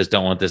 don't want this,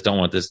 don't want this, don't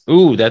want this.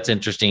 Ooh, that's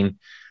interesting.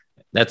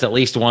 That's at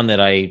least one that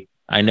I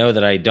know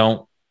that I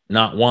don't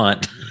not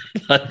want.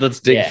 Let's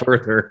dig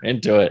further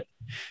into it.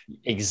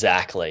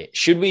 Exactly.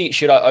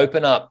 Should I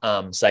open up,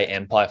 say,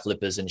 Empire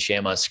Flippers and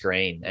share my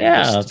screen?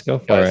 And let's go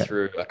for it.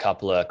 Through a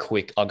couple of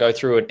I'll go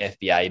through an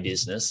FBA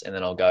business, and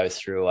then I'll go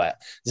through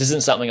this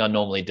isn't something I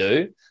normally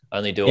do. I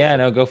only do it. Yeah,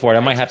 no, go for it.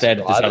 I might have to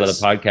edit this out of the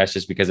podcast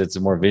just because it's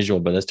more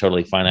visual, but that's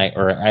totally fine.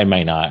 I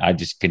might not. I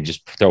just can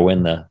just throw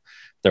in a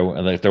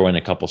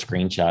couple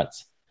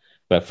screenshots.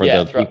 But for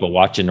the people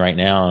watching right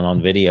now and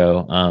on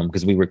video,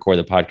 because we record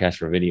the podcast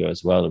for video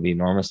as well, it'll be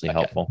enormously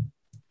helpful.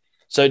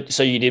 So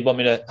you did want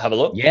me to have a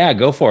look? Yeah,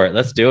 go for it.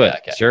 Let's do it.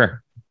 Okay.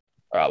 Sure.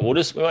 All right.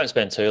 We won't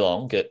spend too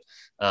long. But,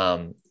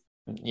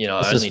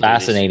 this is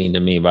fascinating to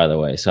me, by the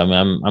way. So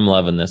I'm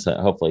loving this.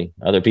 Hopefully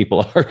other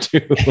people are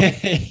too.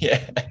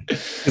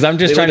 Because I'm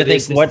just trying to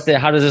think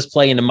how does this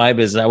play into my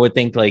business? I would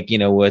think like,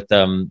 with,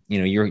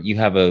 you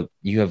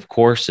have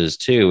courses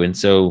too. And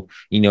so,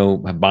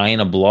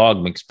 buying a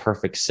blog makes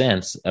perfect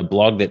sense. A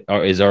blog that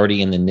is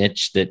already in the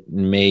niche that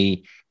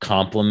may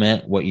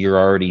complement what you're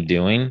already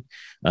doing.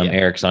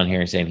 Eric's on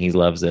here saying he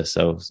loves this.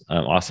 So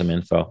awesome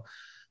info.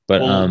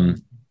 But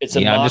I'm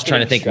just trying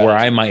to think where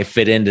I might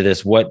fit into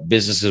this. What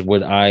businesses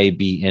would I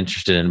be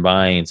interested in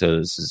buying? So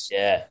this is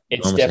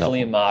it's definitely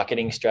helpful. A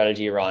marketing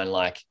strategy, Ryan.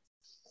 Like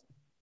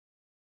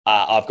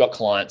I've got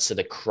clients that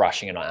are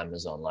crushing it on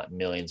Amazon, like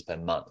millions per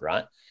month,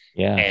 right?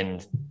 Yeah.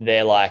 And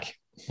they're like,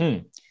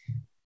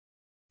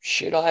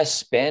 should I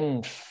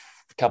spend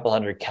a couple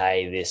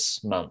 $100K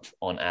this month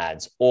on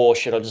ads, or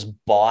should I just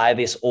buy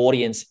this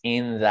audience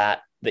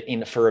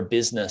for a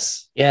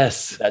business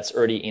that's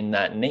already in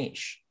that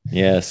niche?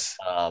 Yes.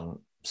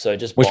 So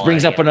just which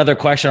brings up another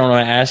question I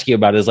want to ask you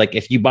about is like,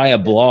 if you buy a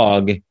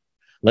blog,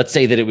 let's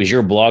say that it was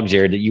your blog,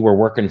 Jared, that you were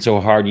working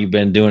so hard, you've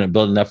been doing it,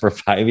 building up for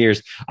 5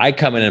 years. I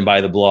come in and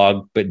buy the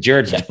blog, but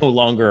Jared's no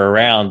longer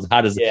around.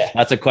 How does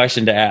that's a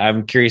question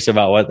I'm curious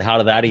about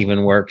how that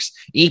even works.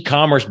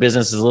 E-commerce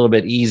business is a little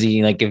bit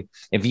easy. Like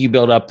if you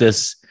build up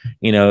this,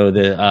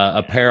 the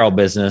apparel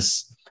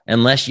business,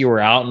 unless you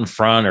were out in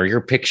front or your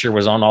picture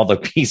was on all the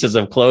pieces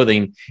of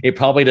clothing, it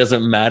probably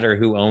doesn't matter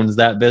who owns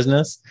that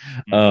business.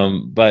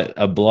 But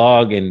a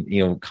blog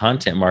and,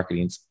 content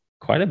marketing is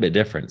quite a bit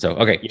different. So,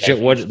 okay, Yeah.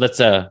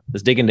 let's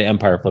dig into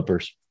Empire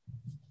Flippers.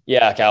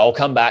 Yeah. Okay. I'll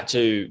come back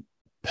to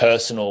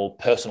personal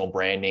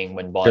branding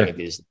when buying a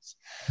business.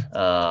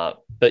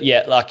 But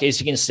yeah, like as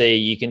you can see,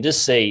 you can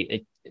just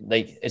see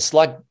it's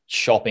like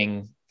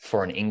shopping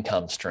for an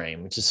income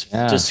stream, which is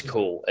just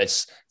cool.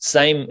 It's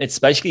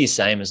basically the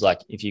same as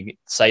like if you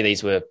say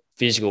these were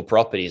physical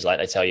properties, like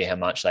they tell you how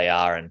much they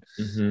are and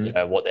you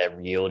know what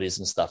their yield is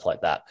and stuff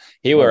like that.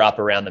 Here we're up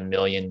around the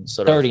million,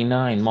 sort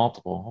 39 of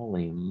multiple.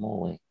 Holy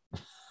moly.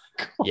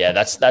 Yeah,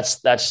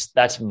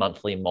 that's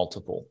monthly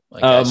multiple.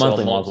 Okay? Oh, so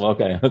monthly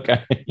multiple.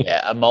 Okay.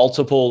 Yeah, a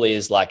multiple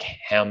is like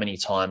how many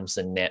times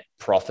the net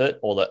profit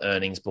or the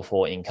earnings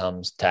before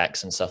income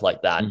tax and stuff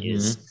like that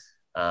is.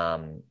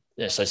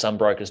 So some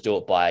brokers do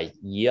it by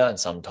year and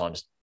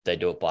sometimes they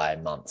do it by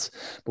months.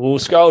 But we'll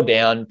scroll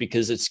down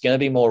because it's going to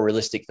be more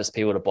realistic for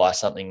people to buy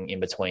something in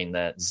between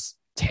that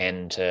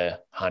 10 to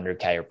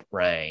 100K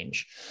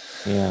range.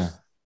 Yeah.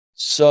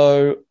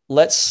 So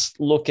let's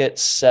look at,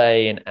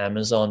 say, an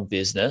Amazon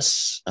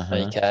business,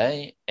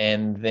 okay?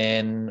 And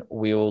then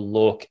we'll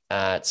look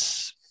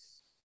at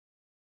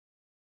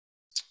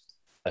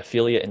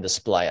affiliate and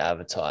display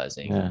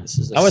advertising. Yeah.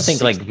 I would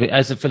think like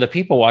as for the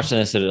people watching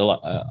this, that a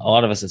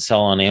lot of us that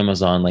sell on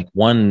Amazon, like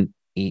one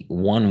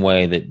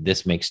way that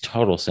this makes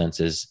total sense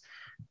is,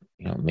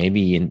 you know,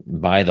 maybe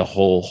buy the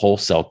whole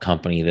wholesale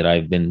company that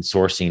I've been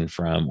sourcing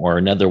from, or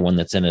another one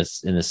that's in a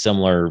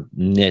similar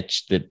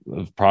niche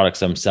of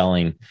products I'm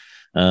selling.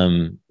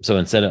 So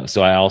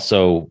I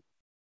also,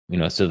 you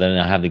know, so then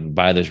I have to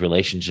buy those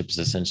relationships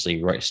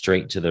essentially right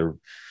straight to the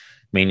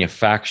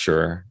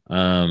manufacturer.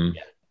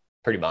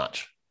 Pretty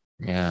much.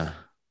 Yeah.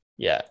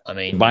 Yeah. I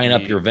mean, buying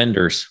up your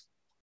vendors.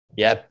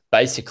 Yeah,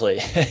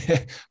 basically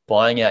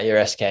buying out your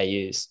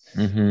SKUs.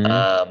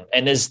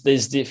 And there's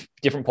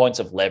different points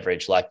of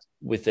leverage, like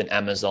with an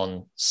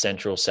Amazon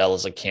central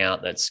sellers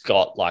account that's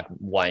got like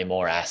way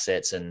more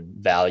assets and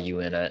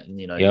value in it.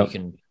 And, you know, you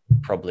can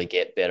probably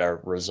get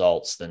better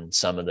results than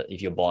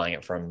if you're buying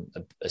it from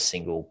a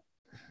single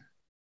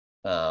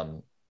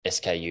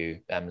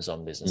SKU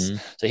Amazon business.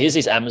 So here's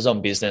this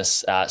Amazon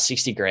business,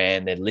 60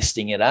 grand, they're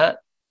listing it at.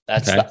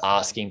 That's the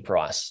asking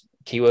price,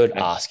 keyword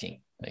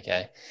asking.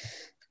 Okay.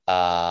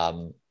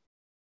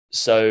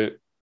 So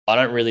I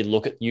don't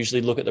really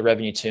usually look at the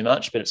revenue too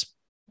much, but it's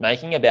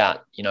making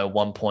about, you know,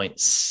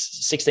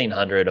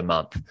 1,600 a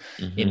month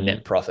in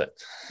net profit.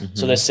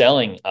 So they're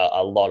selling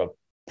a lot of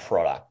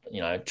product,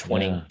 you know,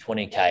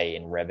 20K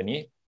in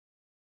revenue.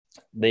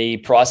 The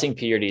pricing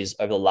period is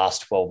over the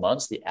last 12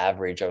 months. The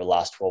average over the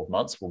last 12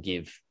 months will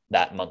give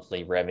that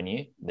monthly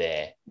revenue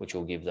there, which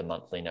will give the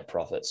monthly net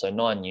profit. So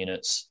 9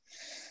 units,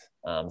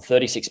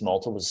 36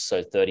 multiples,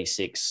 so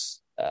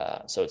 36.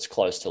 So it's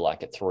close to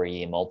like a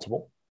 3-year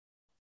multiple.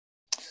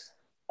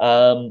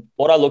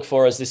 What I look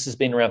for is this has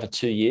been around for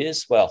 2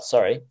 years.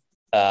 3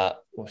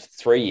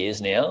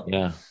 years now.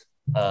 Yeah.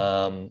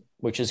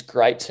 Which is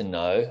great to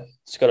know.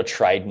 It's got a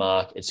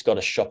trademark. It's got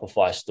a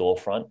Shopify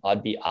storefront.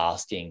 I'd be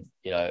asking,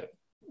 you know,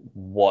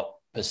 what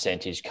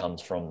percentage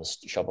comes from the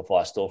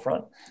Shopify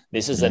storefront.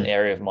 This is an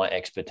area of my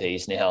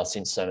expertise now,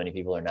 since so many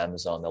people are in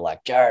Amazon. They're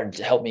like, Jared,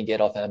 help me get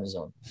off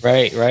Amazon.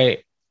 Right.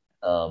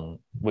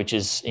 Which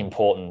is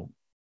important.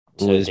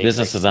 This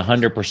business is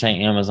 100%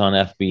 Amazon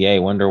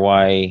FBA. Wonder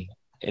why,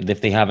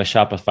 if they have a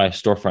Shopify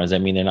storefront, does that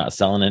mean they're not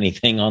selling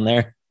anything on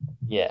there?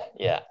 Yeah.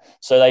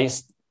 So they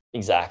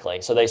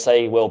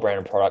say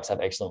well-branded products have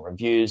excellent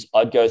reviews.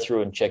 I'd go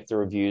through and check the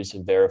reviews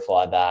to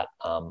verify that,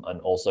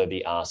 and also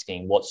be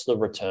asking, what's the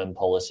return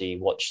policy?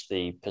 What's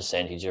the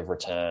percentage of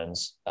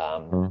returns?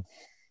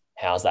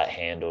 How's that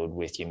handled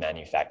with your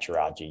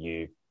manufacturer? Do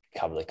you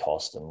cover the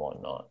cost and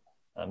whatnot?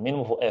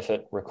 Minimal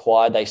effort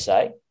required, they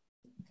say.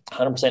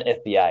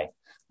 100% FBA,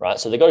 right?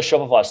 So they've got a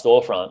Shopify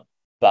storefront,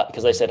 but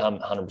because they said 100%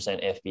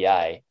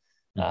 FBA,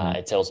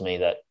 it tells me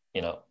that,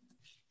 you know,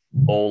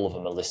 all of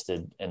them are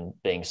listed and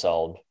being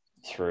sold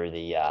through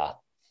the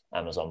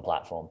Amazon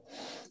platform.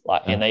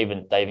 And they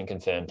even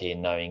confirmed here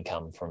no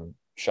income from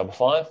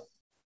Shopify.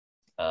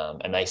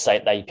 And they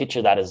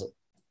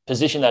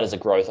position that as a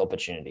growth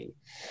opportunity,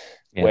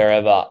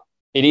 wherever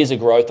it is a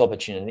growth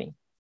opportunity,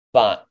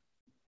 but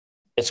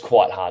it's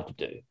quite hard to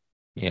do.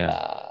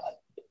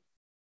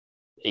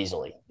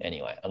 Easily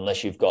anyway,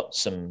 unless you've got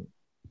some,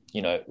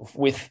 you know,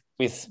 with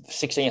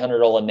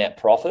 $1,600 net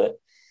profit,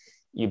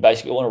 you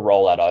basically want to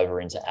roll that over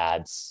into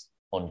ads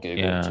on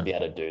Google to be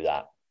able to do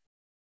that.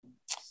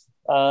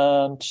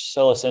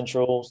 Seller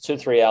Central,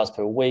 2-3 hours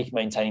per week,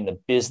 maintaining the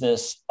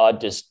business.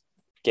 I'd just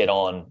get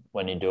on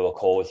when you do a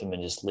call with them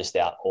and just list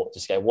out, or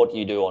just go, what do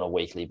you do on a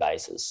weekly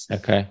basis?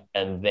 Okay.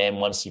 And then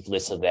once you've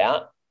listed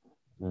out,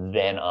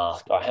 then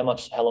ask, how long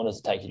does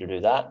it take you to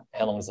do that?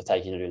 How long does it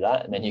take you to do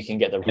that? And then you can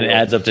get it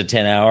adds up to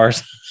 10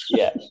 hours.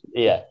 Yeah.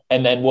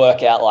 And then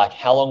work out like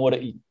how long would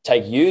it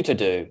take you to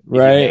do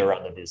to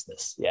run the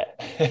business? Yeah.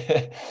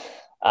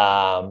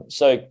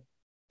 So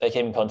they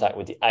came in contact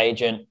with the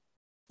agent.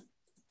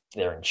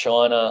 They're in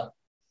China.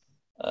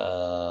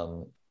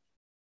 So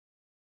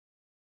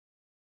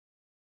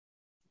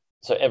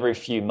every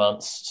few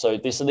months. So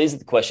these are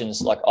the questions.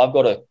 Like I've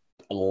got a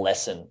a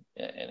lesson,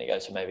 and it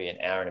goes for maybe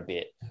an hour and a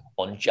bit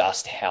on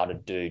just how to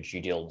do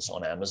due diligence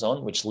on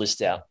Amazon, which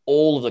lists out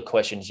all of the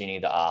questions you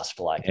need to ask,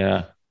 like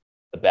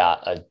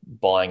about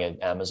buying an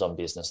Amazon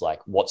business, like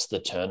what's the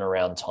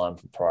turnaround time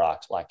for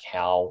product, like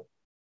how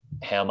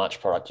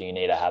much product do you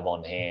need to have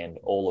on hand,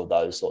 all of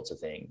those sorts of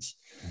things.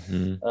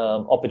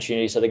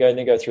 Opportunities. So they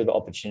go through the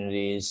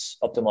opportunities,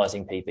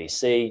 optimizing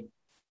PPC.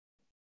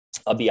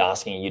 I'll be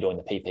asking, are you doing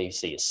the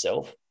PPC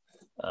yourself?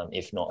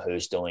 If not,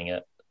 who's doing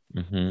it?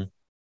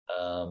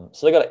 So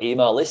they got an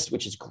email list,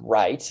 which is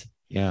great.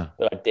 Yeah.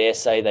 But I dare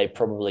say they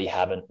probably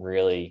haven't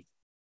really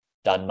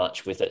done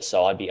much with it.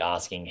 So I'd be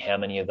asking how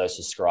many of those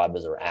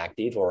subscribers are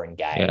active or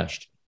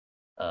engaged.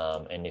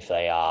 And if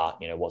they are,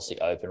 what's the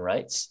open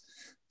rates?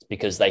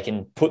 Because they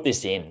can put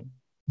this in.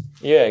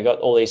 Yeah, got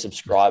all these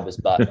subscribers,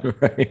 but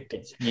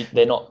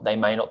they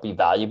may not be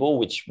valuable,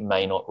 which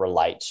may not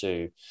relate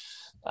to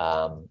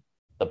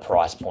the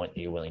price point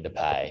that you're willing to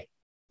pay.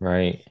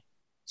 Right.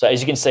 So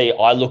as you can see,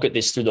 I look at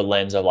this through the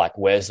lens of like,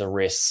 where's the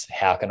risks?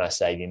 How can I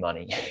save you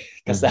money?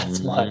 Because that's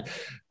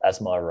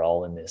my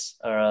role in this.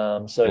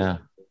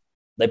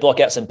 They block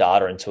out some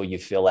data until you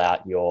fill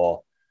out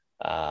your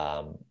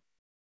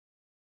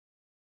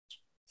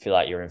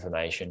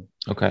information.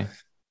 Okay.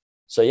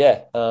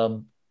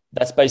 So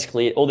that's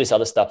basically it. All this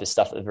other stuff is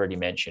stuff that I've already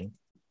mentioned.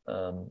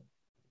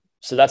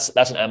 So that's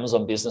an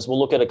Amazon business. We'll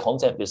look at a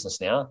content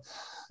business now.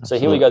 Absolutely. So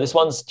here we go. This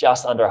one's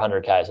just under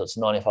 100K. So it's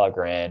 95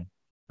 grand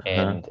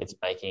and it's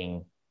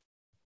making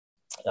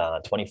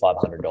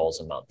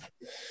 $2,500 a month.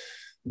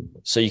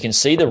 So you can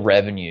see the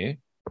revenue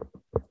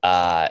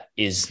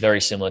is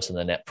very similar to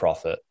the net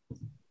profit,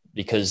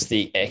 because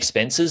the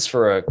expenses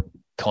for a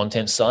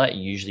content site are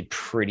usually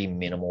pretty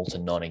minimal to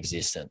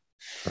non-existent.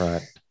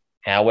 Right.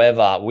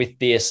 However, with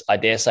this, I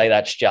dare say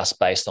that's just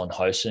based on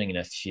hosting and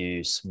a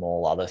few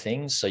small other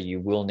things. So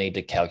you will need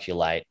to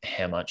calculate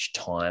how much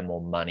time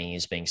or money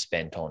is being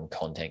spent on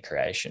content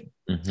creation.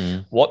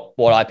 What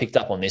I picked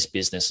up on this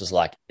business is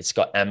like, it's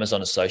got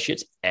Amazon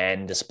Associates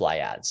and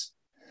display ads.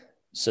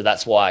 So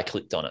that's why I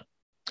clicked on it.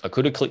 I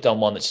could have clicked on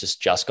one that's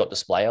just got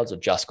display ads or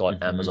just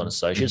got Amazon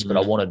Associates, but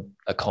I wanted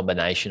a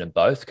combination of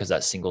both because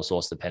that's single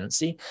source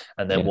dependency.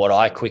 And then what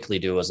I quickly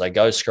do is I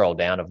go scroll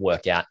down and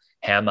work out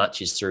how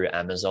much is through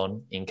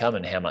Amazon income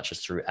and how much is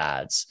through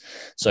ads.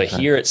 So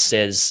here it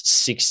says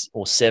 6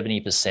 or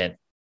 70%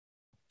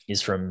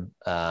 is from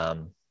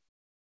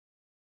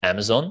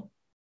Amazon.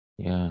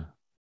 Yeah.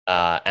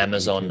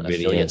 Amazon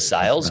affiliate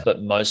sales,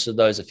 but most of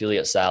those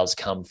affiliate sales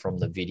come from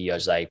the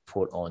videos they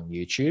put on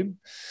YouTube.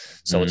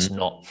 So it's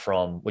not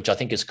from, which I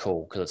think is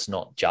cool because it's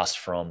not just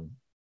from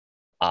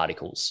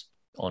articles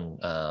on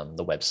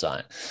the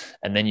website.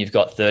 And then you've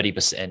got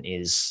 30%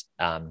 is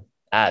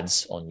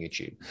ads on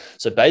YouTube.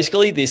 So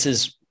basically this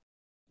is,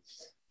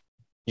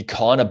 you're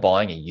kind of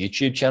buying a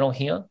YouTube channel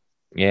here.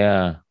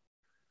 Yeah.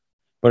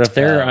 But if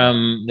they're,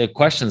 the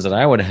questions that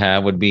I would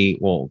have would be,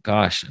 well,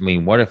 gosh, I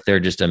mean, what if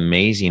they're just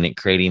amazing at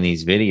creating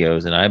these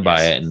videos and I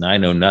buy it and I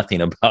know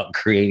nothing about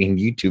creating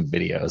YouTube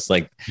videos?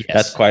 Like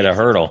that's quite a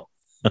hurdle.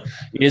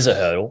 It is a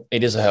hurdle.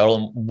 It is a hurdle.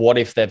 And what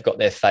if they've got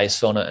their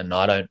face on it and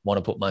I don't want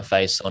to put my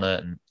face on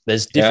it? And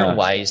there's different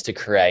ways to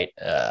create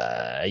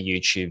a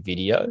YouTube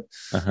video.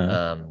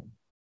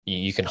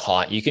 You can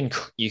hire, you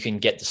can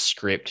get the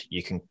script,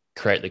 you can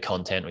create the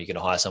content, or you can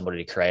hire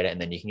somebody to create it,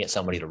 and then you can get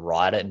somebody to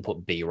write it and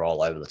put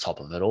B-roll over the top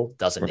of it all.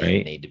 Doesn't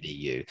even need to be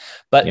you.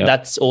 But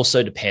that's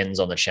also depends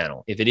on the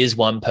channel. If it is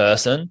one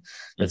person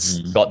that's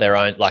got their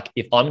own, like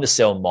if I'm going to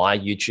sell my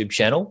YouTube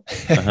channel,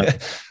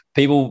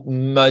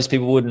 most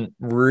people wouldn't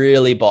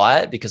really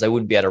buy it because they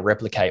wouldn't be able to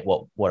replicate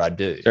what I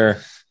do. Sure.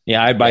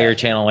 Yeah, I'd buy your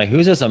channel. Like,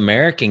 who's this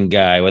American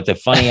guy with a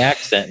funny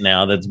accent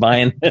now that's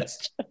buying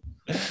this?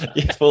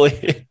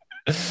 Fully.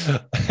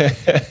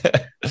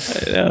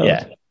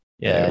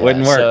 Yeah, it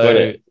wouldn't work, would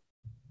it?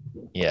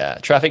 Yeah,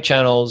 traffic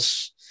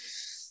channels,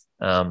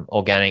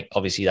 organic.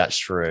 Obviously, that's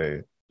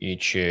through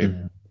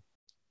YouTube.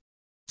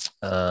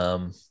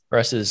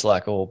 Rest is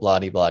like all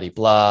bloody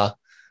blah.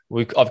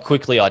 I've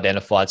quickly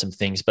identified some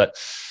things, but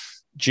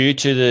due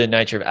to the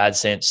nature of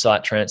AdSense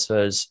site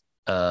transfers,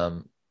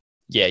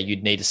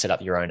 you'd need to set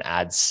up your own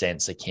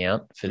AdSense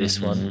account for this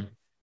one.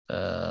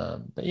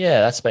 But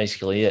yeah, that's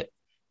basically it.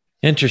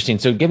 Interesting.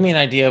 So give me an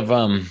idea of,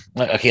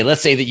 okay,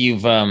 let's say that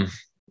you've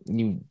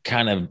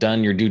kind of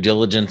done your due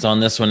diligence on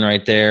this one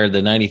right there,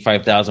 the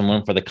 95,000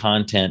 one for the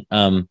content.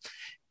 And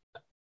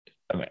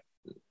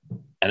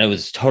it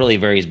was totally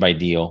varies by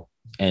deal.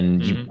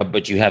 And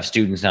but you have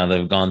students now that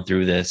have gone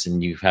through this,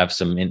 and you have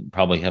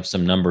probably have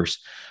some numbers.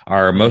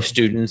 Are most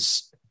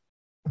students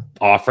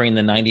offering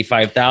the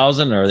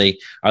 95,000? Or are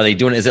they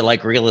doing? Is it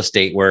like real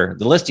estate where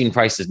the listing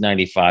price is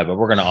 95, but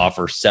we're going to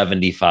offer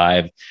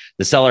 75?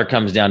 The seller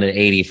comes down to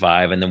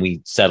 85, and then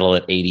we settle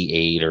at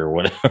 88 or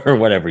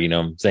whatever. You know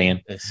what I'm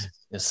saying? It's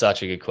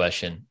such a good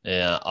question.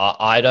 Yeah,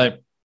 I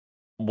don't.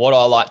 What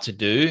I like to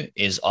do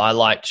is I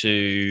like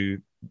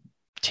to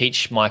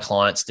teach my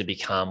clients to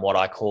become what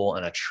I call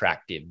an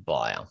attractive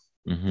buyer.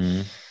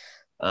 An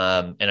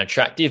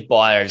attractive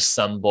buyer is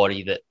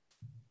somebody that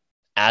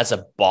as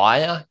a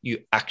buyer, you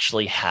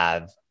actually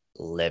have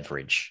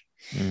leverage.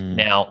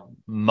 Now,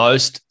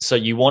 so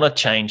you want to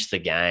change the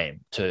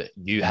game to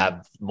you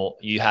have more,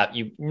 you're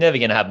never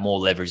going to have more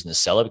leverage than the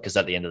seller, because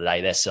at the end of the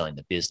day, they're selling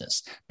the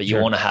business, but you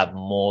want to have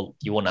more,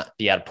 you want to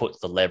be able to put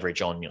the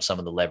leverage on some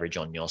of the leverage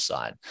on your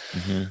side.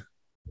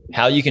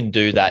 How you can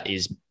do that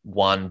is,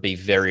 one, be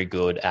very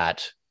good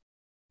at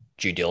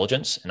due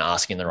diligence and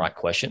asking the right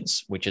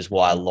questions, which is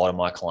why a lot of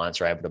my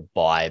clients are able to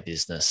buy a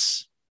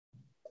business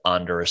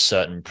under a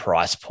certain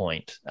price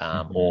point,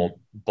 or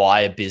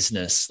buy a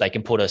business. They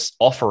can put an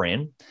offer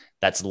in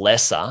that's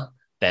lesser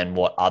than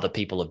what other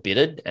people have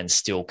bidded and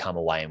still come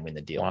away and win the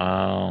deal.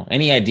 Wow.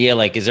 Any idea,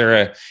 like, is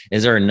there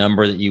a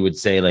number that you would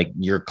say, like,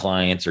 your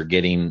clients are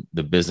getting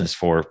the business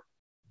for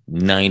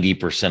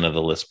 90% of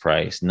the list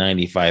price,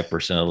 95%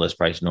 of the list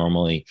price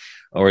normally?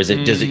 Or does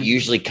it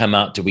usually come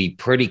out to be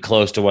pretty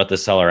close to what the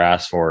seller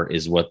asked for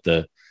is what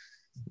the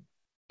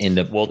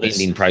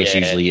ending price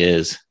usually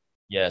is?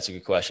 Yeah, it's a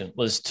good question.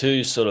 Well, there's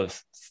two sort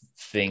of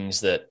things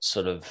that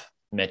sort of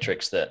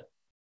metrics that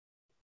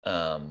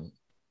are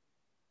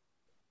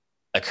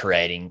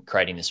creating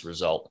this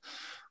result.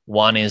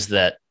 One is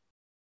that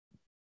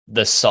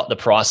the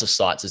price of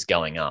sites is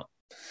going up.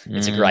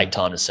 It's a great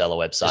time to sell a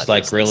website. It's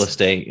like real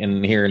estate.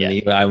 And here in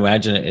the, I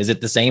imagine, is it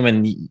the same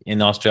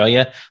in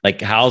Australia? Like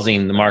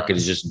housing, the market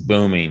is just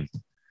booming.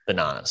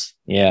 Bananas.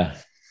 Yeah.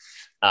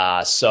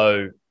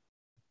 So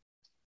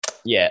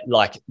yeah,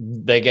 like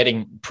they're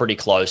getting pretty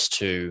close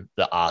to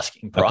the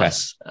asking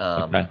price.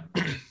 Okay.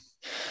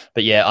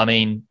 But yeah, I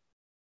mean,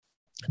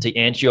 to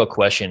answer your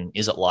question,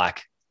 is it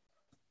like,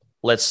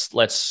 let's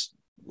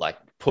like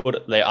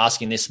they're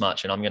asking this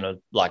much and I'm going to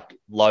like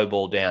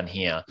lowball down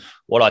here.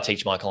 What I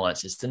teach my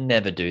clients is to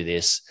never do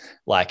this.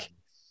 Like,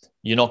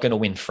 you're not going to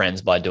win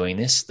friends by doing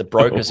this. The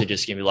brokers are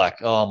just going to be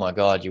like, oh my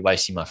God, you're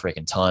wasting my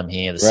freaking time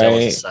here. The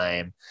seller's the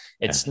same.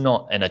 It's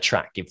not an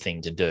attractive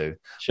thing to do.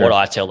 Sure. What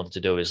I tell them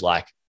to do is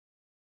like,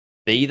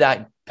 be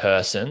that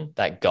person,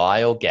 that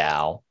guy or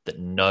gal that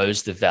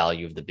knows the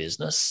value of the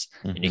business.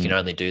 And you can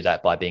only do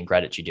that by being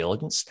great at due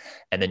diligence.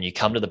 And then you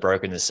come to the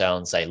broker in the sale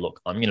and say,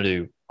 look, I'm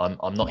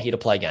not here to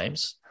play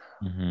games.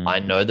 I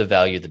know the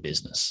value of the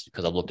business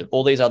because I've looked at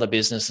all these other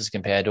businesses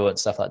compared to it and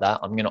stuff like that.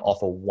 I'm going to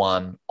offer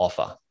one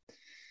offer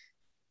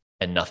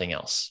and nothing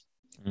else.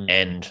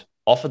 And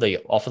offer the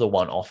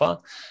one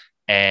offer.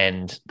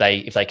 And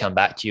if they come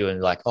back to you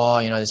and like,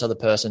 oh, this other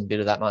person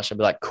bid that much, I'll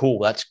be like, cool,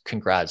 that's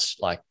congrats.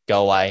 Like,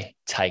 go away,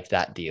 take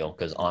that deal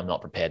because I'm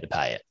not prepared to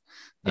pay it.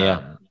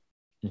 Yeah.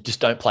 Just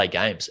don't play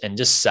games and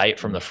just say it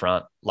from the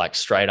front, like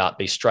straight up,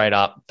 be straight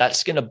up.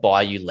 That's going to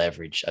buy you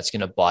leverage. That's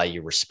going to buy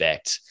you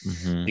respect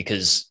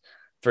because,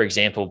 for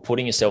example,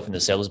 putting yourself in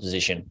the seller's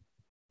position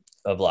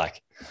of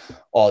like,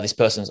 oh, this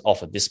person's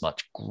offered this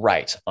much.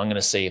 Great. I'm going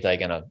to see if they're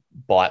going to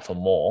buy it for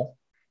more.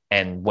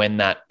 And when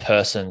that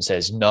person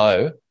says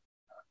no,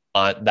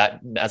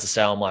 that as a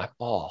sale, I'm like,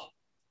 oh,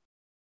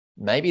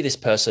 maybe this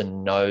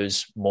person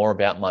knows more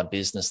about my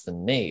business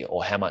than me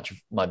or how much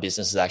my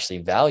business is actually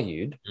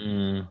valued.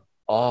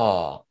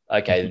 Oh,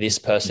 okay. This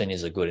person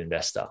is a good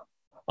investor.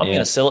 I'm going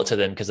to sell it to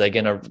them because they're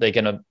going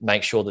to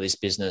make sure that this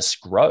business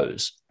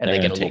grows and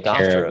they're going to look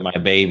after it. My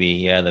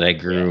baby. that I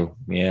grew.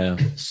 Yeah.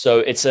 So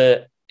it's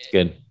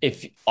good.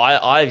 If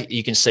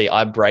you can see,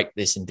 I break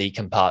this and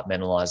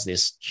decompartmentalize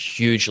this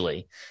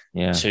hugely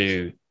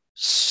to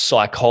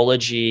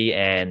psychology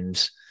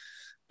and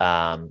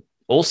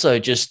also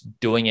just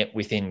doing it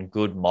within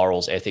good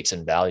morals, ethics,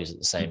 and values at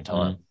the same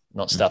time,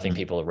 not stuffing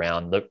people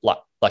around.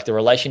 Like the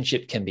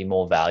relationship can be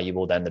more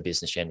valuable than the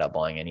business you end up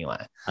buying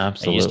anyway.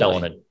 Absolutely.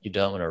 And you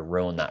don't want to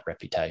ruin that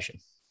reputation.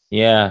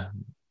 Yeah.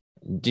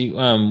 Do you,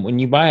 when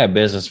you buy a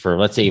business for,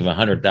 let's say, even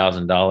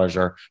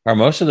 $100,000, are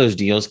most of those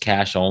deals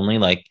cash only?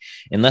 Like,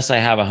 unless I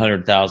have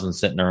 $100,000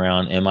 sitting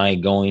around, am I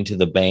going to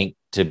the bank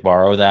to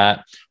borrow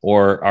that,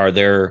 or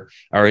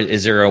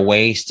is there a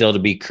way still to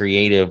be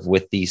creative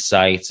with these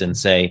sites and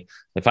say,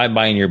 if I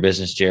buy in your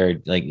business,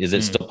 Jared, like, is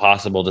it still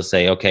possible to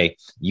say, okay,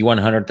 you want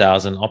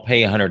 100,000, I'll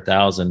pay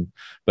 100,000,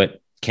 but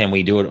can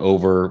we do it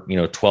over,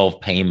 12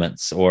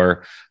 payments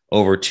or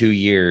over 2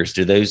 years?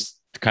 Do those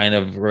kind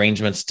of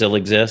arrangements still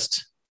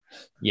exist?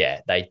 Yeah,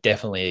 they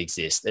definitely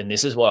exist. And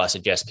this is what I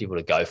suggest people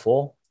to go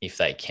for if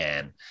they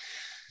can.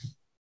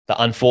 The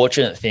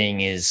unfortunate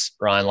thing is,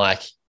 Ryan,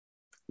 like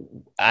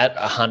at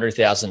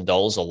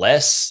 $100,000 or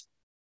less,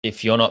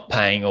 if you're not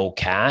paying all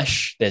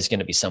cash, there's going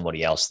to be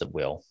somebody else that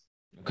will.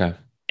 Okay.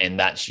 And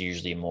that's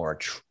usually more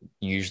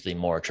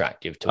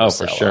attractive to a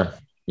seller. For sure.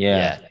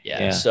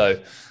 Yeah.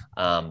 So,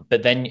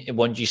 but then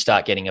once you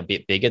start getting a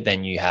bit bigger,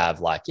 then you have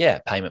like,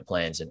 payment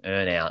plans and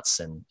earnouts.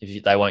 And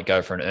if they won't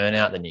go for an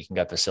earnout, then you can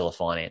go for seller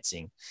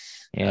financing.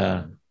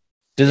 Yeah.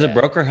 Does a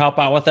broker help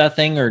out with that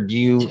thing? Or do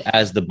you,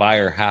 as the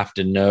buyer, have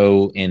to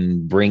know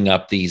and bring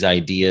up these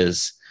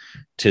ideas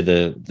to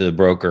the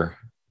broker?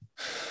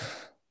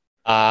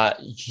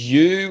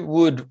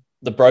 The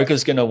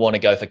broker's going to want to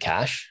go for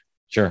cash.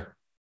 Sure.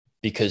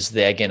 Because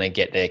they're going to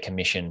get their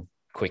commission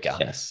quicker.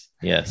 Yes.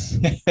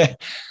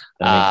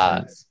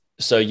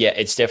 So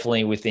it's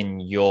definitely within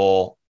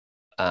your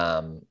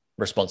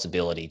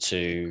responsibility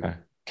to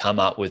come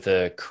up with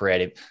a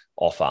creative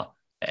offer.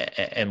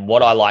 And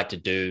what I like to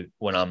do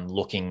when I'm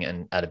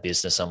looking at a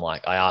business, I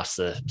ask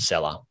the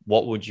seller,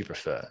 what would you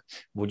prefer?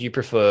 Would you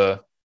prefer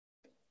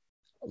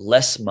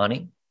less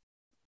money,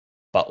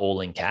 but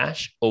all in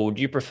cash? Or would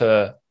you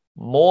prefer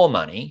more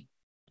money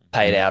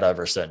paid out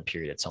over a certain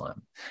period of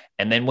time?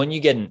 And then when you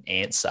get an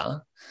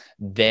answer,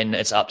 then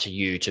it's up to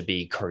you to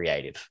be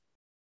creative.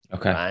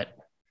 Okay. Right.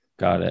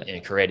 Got it.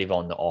 And creative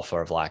on the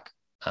offer of like,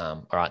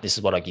 all right, this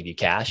is what I'll give you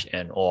cash,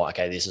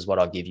 okay, this is what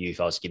I'll give you if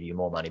I was to give you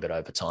more money, but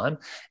over time.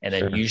 And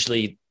then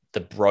usually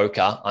the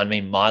broker,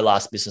 my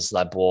last business that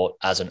I bought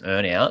as an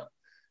earnout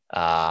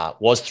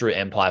was through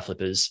Empire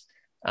Flippers.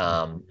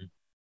 The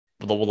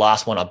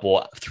last one I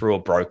bought through a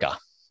broker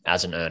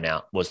as an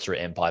earnout was through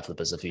Empire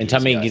Flippers a few years ago.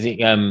 And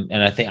tell me,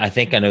 and I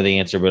think I know the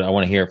answer, but I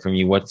want to hear it from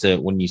you.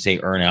 When you say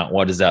earnout,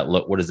 what does that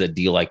look? What does a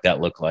deal like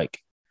that look like?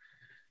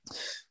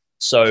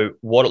 So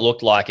what it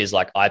looked like is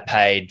like I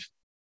paid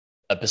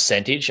a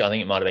percentage. I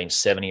think it might have been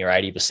 70 or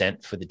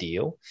 80% for the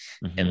deal,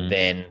 and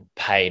then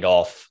paid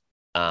off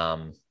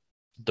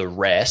the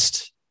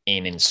rest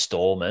in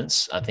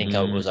installments. I think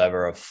it was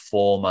over a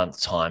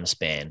 4-month time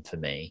span for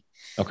me.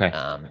 Okay.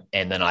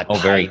 And then I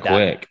paid very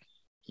quick.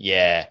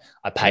 Yeah.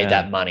 I paid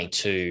that money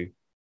to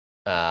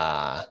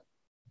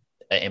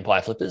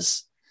Empire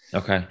Flippers.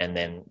 Okay. And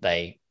then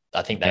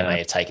I think they may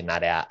have taken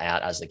that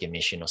out as the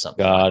commission or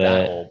something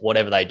that, or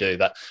whatever they do.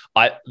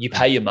 But you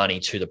pay your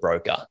money to the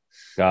broker.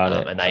 Got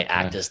it. And they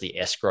act as the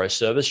escrow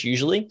service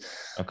usually.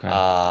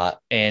 Okay.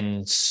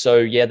 And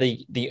so,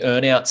 the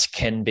earnouts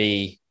can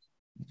be,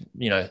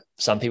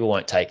 some people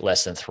won't take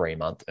less than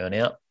 3-month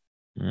earnout.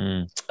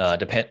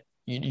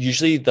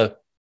 Usually the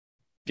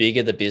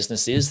bigger the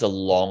business is, the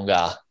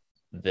longer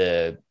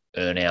the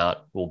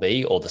earnout will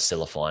be, or the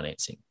seller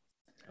financing.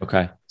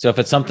 Okay. So if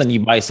it's something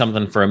you buy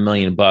something for $1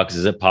 million,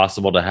 is it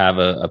possible to have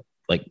a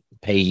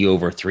pay you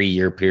over a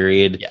 3-year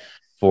period,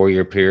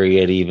 4-year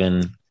period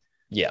even?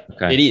 Yeah,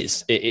 okay. It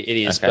is. It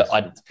is. Okay.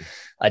 But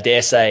I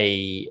dare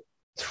say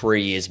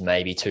 3 years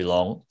may be too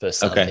long for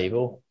some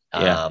people.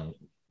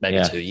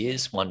 Maybe 2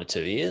 years, 1 to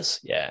 2 years.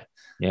 Yeah.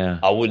 Yeah.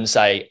 I wouldn't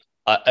say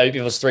if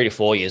it was 3 to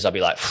 4 years, I'd be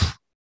like,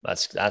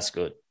 that's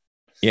good.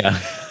 Yeah.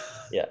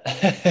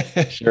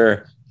 Yeah.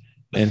 Sure.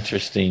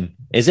 Interesting.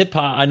 Is it?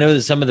 I know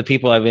that some of the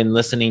people I've been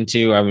listening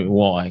to. I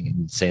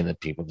can say the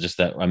people. Just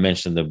that I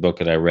mentioned the book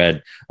that I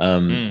read.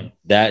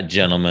 That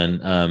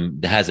gentleman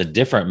has a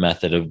different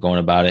method of going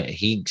about it.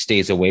 He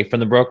stays away from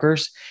the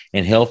brokers,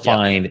 and he'll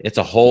find it's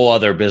a whole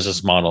other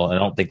business model. I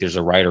don't think there's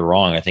a right or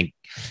wrong. I think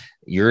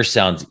yours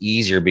sounds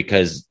easier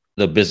because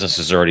the business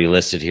is already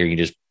listed here. You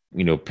just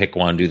pick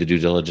one, do the due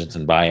diligence,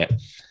 and buy it.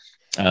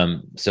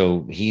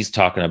 So he's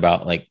talking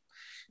about like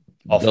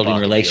building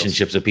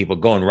relationships with people,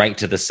 going right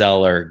to the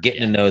seller,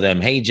 getting to know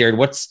them. Hey, Jared,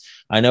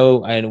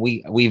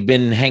 we've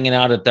been hanging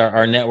out at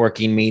our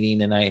networking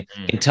meeting, and I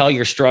can tell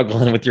you're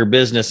struggling with your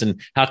business, and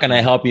how can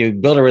I help you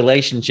build a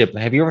relationship?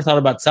 Have you ever thought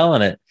about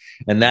selling it?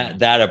 And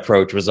that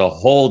approach was a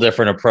whole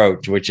different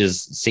approach, which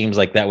seems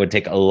like that would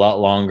take a lot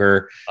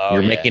longer.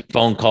 You're making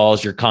phone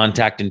calls, you're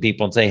contacting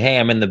people and say, hey,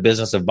 I'm in the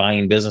business of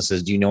buying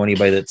businesses. Do you know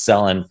anybody that's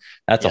selling?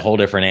 That's a whole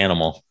different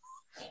animal.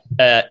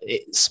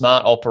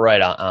 Smart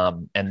operator,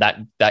 and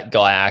that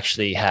guy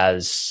actually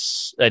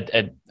has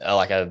a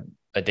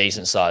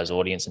decent sized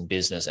audience in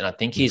business, and I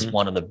think he's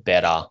one of the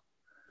better.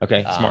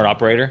 Okay, smart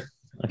operator.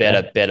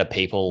 Okay. Better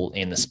people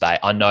in the space.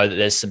 I know that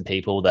there's some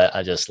people that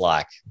are just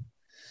like,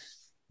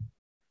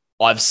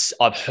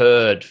 I've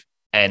heard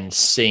and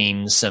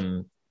seen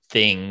some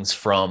things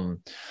from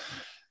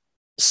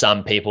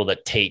some people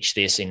that teach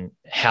this in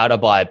how to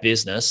buy a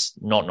business,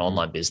 not an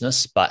online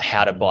business, but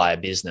how to buy a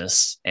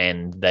business.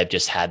 And they've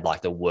just had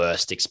like the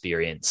worst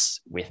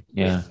experience with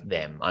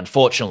them,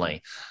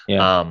 unfortunately.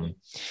 Yeah.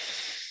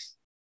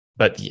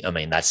 But I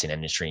mean, that's an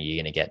industry.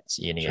 You're going to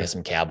get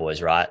some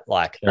cowboys, right?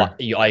 Like,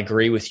 I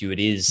agree with you. It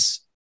is,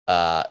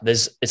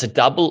 there's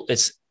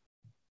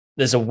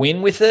a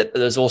win with it, but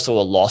there's also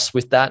a loss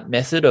with that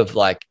method of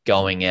like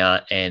going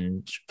out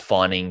and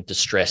finding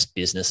distressed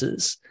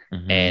businesses.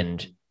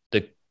 And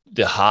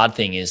the hard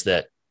thing is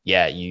that,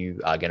 you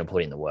are going to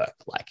put in the work.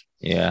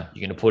 You're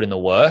going to put in the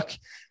work,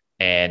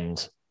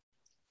 and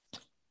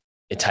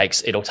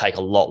it'll take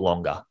a lot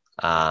longer.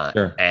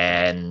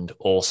 And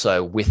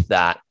also with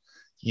that,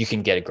 you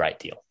can get a great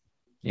deal.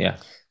 Yeah.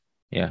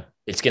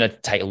 It's going to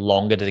take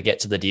longer to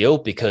get to the deal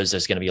because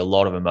there's going to be a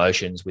lot of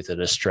emotions with a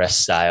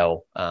distressed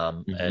sale.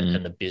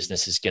 And the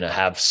business is going to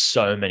have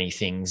so many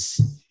things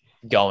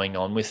going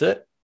on with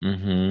it.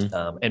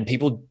 And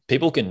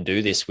people can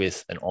do this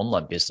with an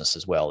online business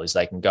as well, is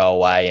they can go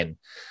away and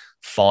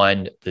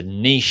find the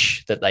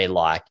niche that they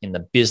like in the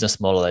business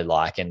model they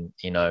like, and,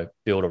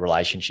 build a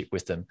relationship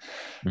with them.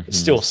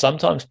 Still,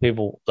 sometimes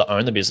people that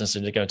own the business are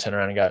just going to turn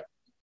around and go,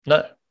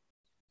 no.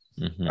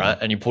 Right.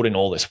 And you put in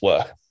all this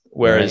work.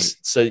 Whereas,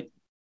 so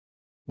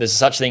there's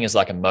such thing as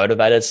like a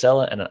motivated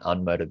seller and an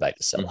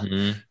unmotivated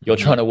seller. You're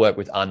trying to work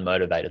with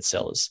unmotivated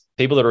sellers.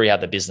 People that already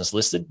have the business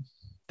listed,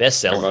 they're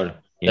selling.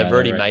 They've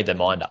already made their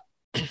mind up.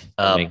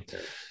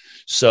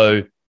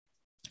 So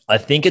I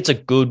think it's a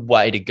good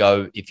way to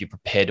go if you're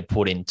prepared to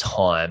put in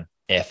time,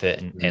 effort,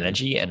 and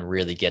energy and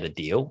really get a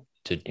deal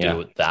to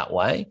do it that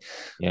way.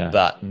 Yeah.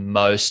 But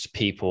most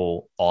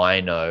people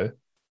I know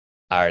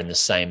are in the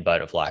same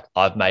boat of like,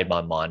 I've made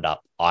my mind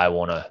up. I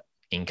want to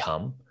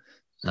income.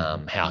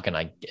 How can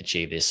I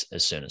achieve this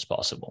as soon as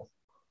possible?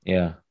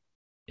 Yeah.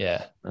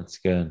 Yeah. That's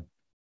good.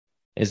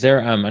 Is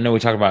there, I know we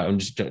talk about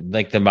just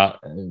like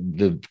about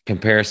the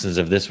comparisons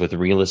of this with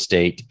real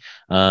estate.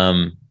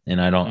 And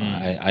I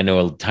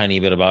know a tiny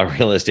bit about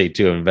real estate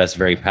too, invest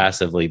very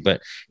passively,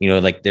 but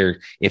like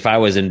if I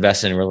was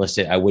investing in real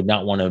estate, I would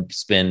not want to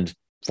spend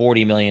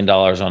 $40 million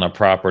on a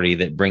property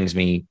that brings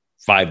me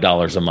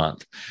 $5 a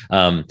month.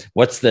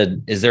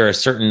 Is there a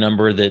certain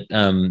number that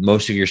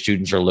most of your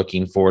students are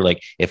looking for?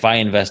 Like if I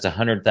invest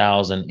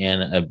 100,000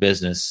 in a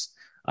business,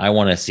 I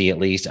want to see at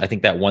least, I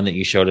think that one that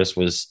you showed us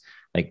was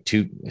like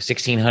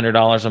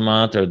 $1,600 a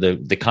month, or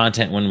the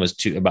content one was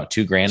about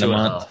 $2,000 a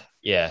month.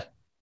 Yeah.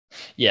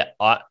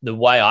 The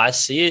way I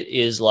see it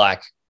is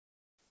like,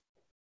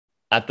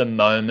 at the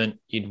moment,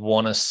 you'd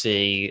want to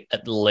see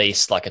at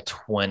least like a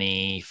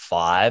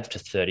 25 to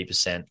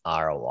 30%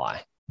 ROI.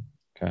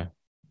 Okay.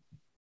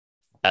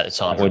 At the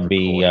time, that would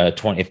be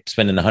 20. If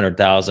spending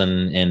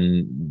 100,000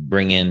 and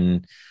bring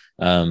in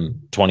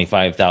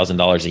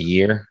 $25,000 a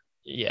year.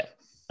 Yeah.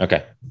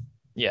 Okay.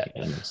 Yeah.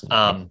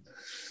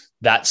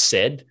 That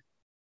said,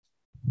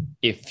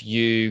 if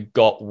you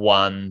got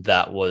one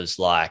that was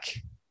like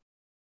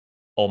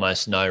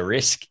almost no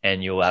risk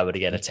and you were able to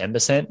get a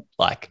 10%,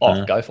 like,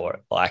 go for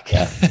it. Like,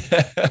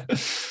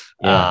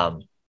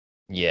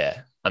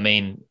 yeah. I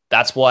mean,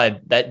 that's why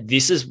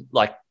this is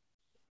like,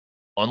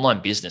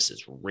 online business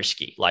is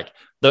risky. Like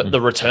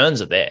the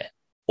returns are there.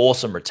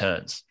 Awesome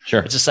returns.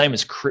 Sure. It's the same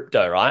as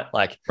crypto, right?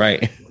 Like,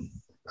 right.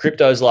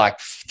 Crypto's like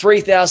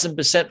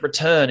 3,000%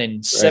 return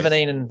in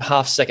 17 and a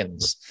half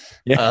seconds.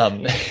 Yeah.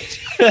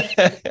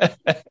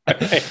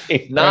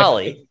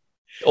 Gnarly.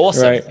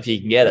 Awesome if you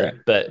can get it,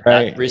 but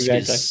that risk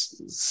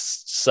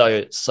is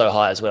so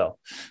high as well.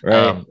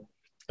 Right.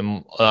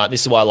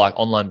 This is why I like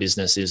online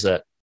business, is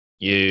that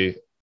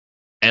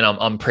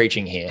I'm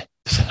preaching here.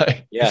 So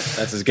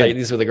that's as good. Take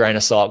this with a grain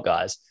of salt,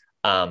 guys.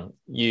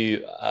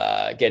 You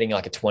are getting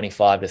like a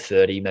 25 to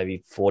 30,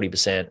 maybe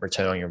 40%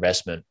 return on your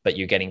investment, but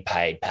you're getting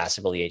paid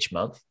passively each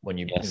month. When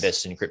you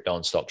invest in crypto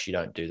and stocks, you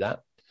don't do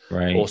that.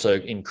 Right. Also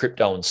in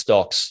crypto and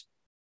stocks,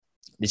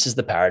 this is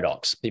the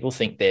paradox. People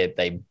think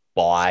they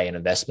buy an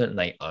investment and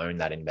they own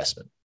that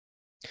investment.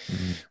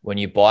 When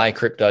you buy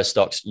crypto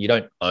stocks, you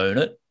don't own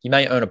it. You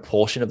may own a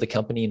portion of the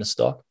company in a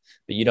stock,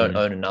 but you don't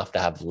own enough to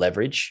have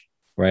leverage.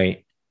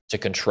 Right. To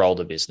control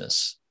the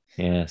business.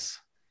 Yes.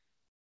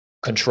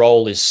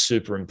 Control is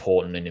super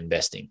important in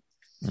investing.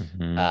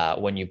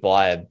 When you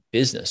buy a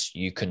business,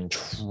 you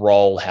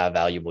control how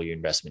valuable your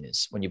investment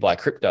is. When you buy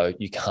crypto,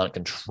 you can't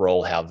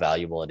control how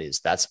valuable it is.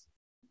 That's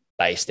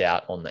based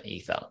out on the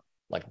ether.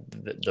 Like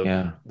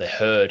the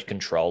herd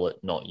control it,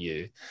 not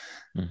you.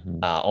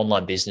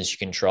 Online business, you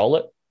control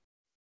it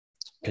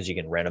because you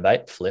can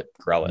renovate, flip,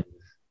 grow it.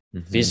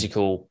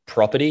 Physical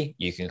property,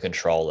 you can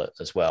control it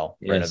as well.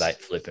 Renovate,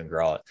 flip, and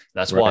grow it. And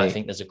that's why I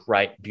think there's a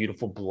great,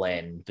 beautiful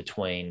blend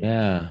between.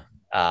 And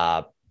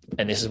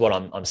this is what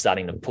I'm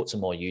starting to put some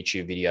more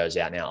YouTube videos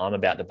out now. I'm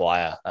about to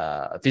buy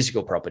a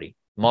physical property.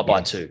 Might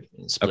buy two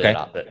and split it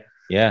up. But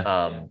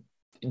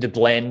the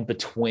blend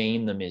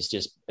between them is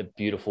just a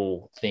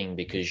beautiful thing,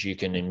 because you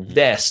can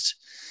invest.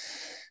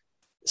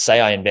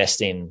 Say I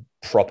invest in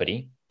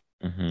property.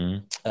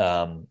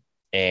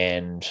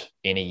 And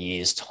in a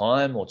year's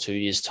time or 2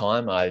 years'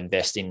 time, I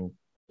invest in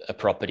a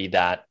property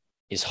that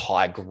is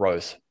high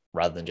growth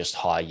rather than just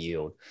high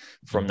yield.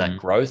 From that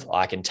growth,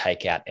 I can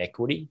take out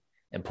equity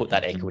and put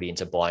that equity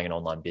into buying an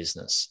online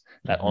business.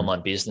 That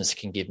online business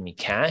can give me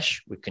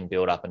cash. We can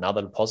build up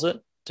another deposit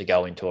to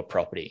go into a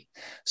property.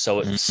 So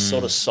it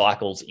sort of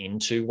cycles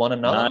into one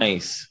another.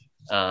 Nice.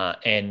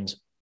 And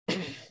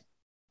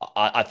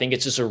I think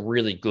it's just a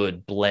really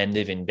good blend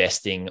of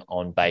investing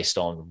based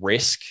on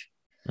risk.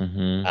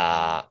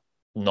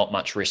 Not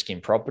much risk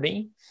in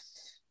property,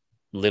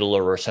 little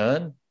a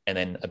return, and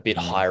then a bit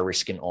higher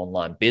risk in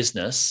online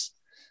business,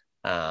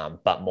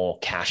 but more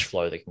cash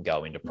flow that can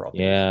go into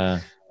property.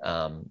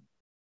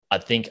 I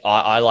think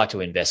I like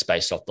to invest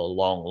based off the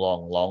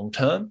long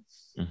term.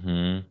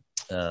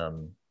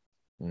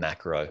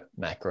 Macro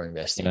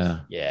investing.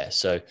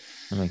 So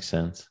that makes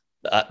sense.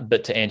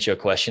 But to answer your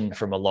question,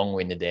 from a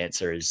long-winded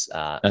answer, is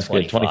that's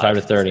good. 25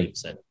 to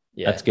 30%.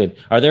 Yeah, that's good.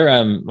 Are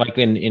there like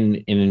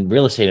in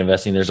real estate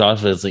investing, there's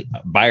obviously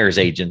buyer's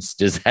agents.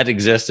 Does that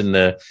exist in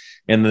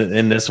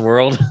this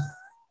world?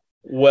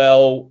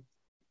 Well,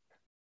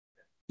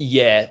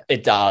 yeah,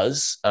 it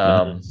does.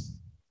 I'm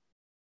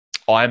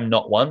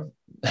not one.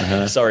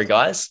 Sorry,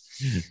 guys.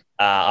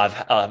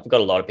 I've got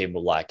a lot of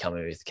people like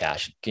coming with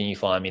cash. Can you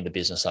find me the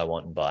business I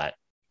want and buy it?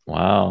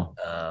 Wow.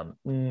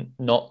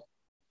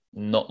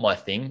 Not my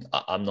thing.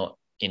 I'm not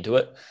into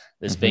it.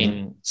 There's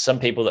been some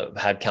people that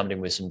had come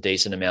in with some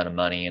decent amount of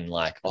money and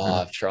like,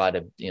 I've tried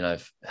to,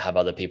 have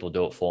other people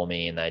do it for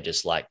me. And they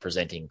just like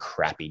presenting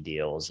crappy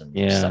deals and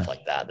stuff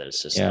like that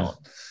it's just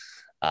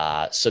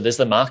not. So there's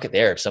the market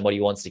there if somebody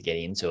wants to get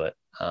into it.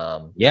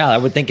 I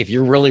would think if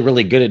you're really,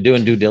 really good at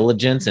doing due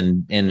diligence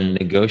and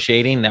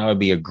negotiating, that would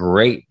be a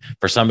great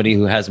for somebody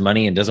who has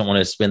money and doesn't want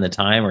to spend the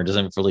time or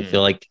doesn't really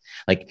feel like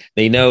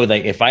they know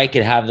that if I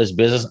could have this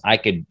business, I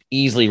could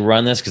easily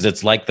run this because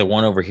it's like the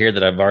one over here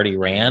that I've already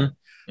ran.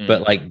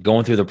 But like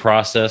going through the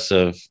process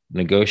of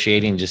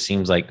negotiating just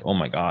seems like, oh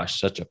my gosh,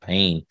 such a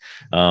pain.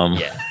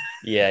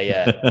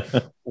 Yeah.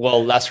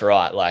 Well, that's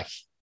right. Like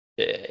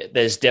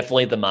there's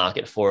definitely the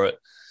market for it.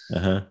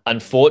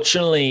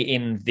 Unfortunately,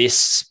 in this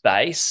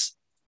space,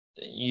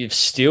 you've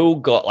still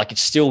got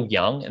it's still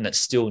young and it's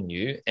still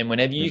new. And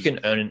whenever you can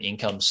earn an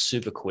income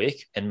super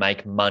quick and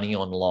make money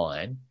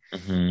online,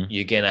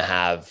 you're going to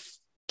have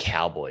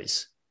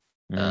cowboys.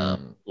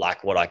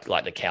 Like what I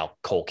like to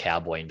call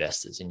cowboy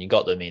investors, and you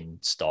got them in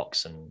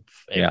stocks and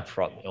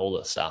all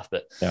the stuff.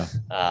 But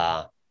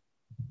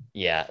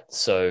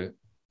so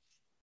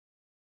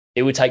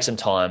it would take some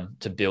time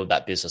to build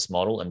that business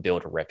model and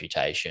build a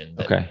reputation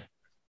that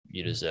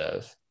you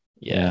deserve.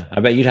 Yeah, I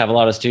bet you'd have a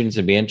lot of students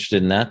that'd be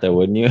interested in that, though,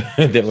 wouldn't you?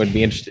 That would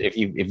be interested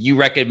if you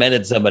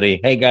recommended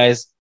somebody. Hey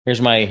guys, here's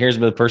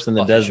the person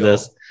that does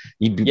this.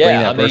 You'd bring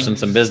that person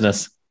some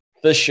business.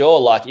 For sure.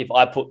 Like if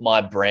I put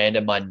my brand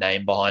and my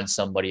name behind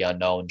somebody I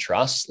know and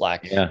trust,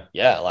 like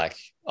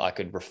I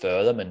could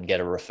refer them and get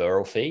a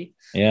referral fee.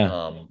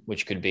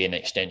 Which could be an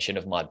extension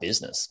of my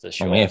business for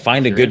sure.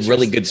 Find a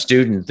really good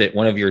student, that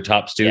one of your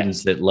top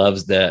students that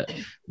loves that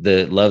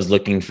loves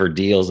looking for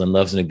deals and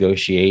loves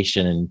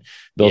negotiation, and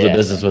build a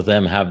business with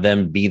them, have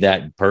them be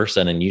that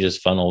person, and you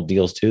just funnel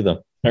deals to them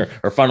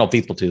or funnel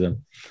people to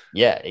them.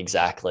 Yeah,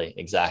 exactly.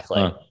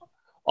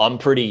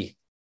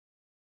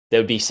 There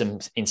would be some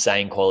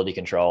insane quality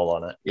control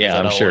on it. Yeah,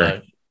 I'm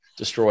sure.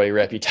 Destroy your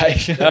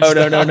reputation.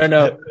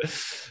 No.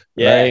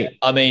 Yeah. Right.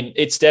 I mean,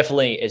 it's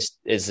definitely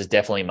there's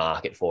definitely a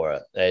market for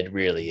it. It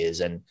really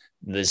is. And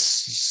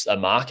there's a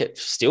market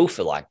still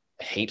for like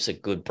heaps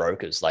of good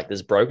brokers. Like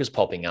there's brokers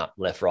popping up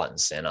left, right, and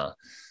center.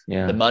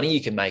 Yeah. The money you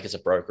can make as a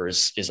broker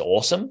is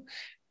awesome.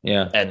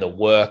 Yeah. And the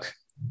work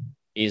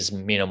is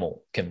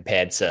minimal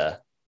compared to,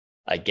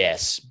 I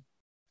guess,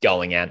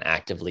 going out and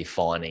actively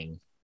finding.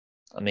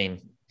 I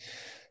mean,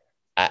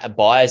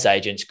 buyers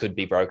agents could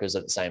be brokers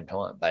at the same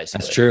time,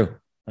 basically.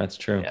 That's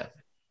true.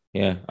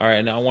 Yeah. All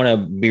right. Now I want to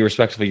be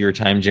respectful of your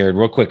time, Jared.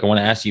 Real quick, I want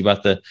to ask you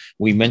about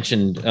we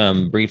mentioned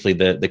briefly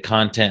the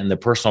content and the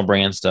personal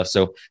brand stuff.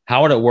 So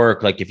how would it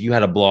work? Like if you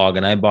had a blog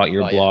and I bought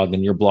your blog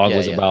and your blog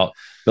was about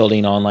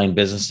building online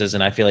businesses,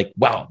 and I feel like,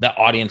 wow, that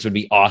audience would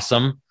be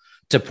awesome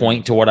to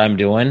point to what I'm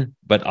doing.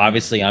 But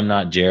obviously I'm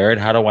not Jared.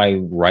 How do I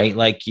write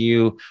like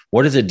you?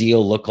 What does a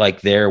deal look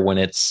like there when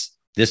it's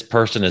this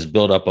person has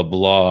built up a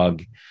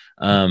blog?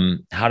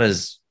 How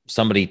does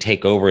somebody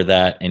take over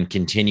that and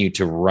continue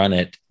to run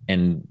it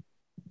and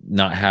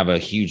not have a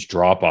huge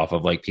drop off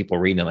of like people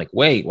reading it like,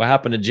 wait, what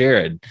happened to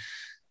Jared?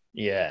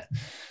 Yeah,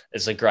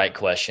 it's a great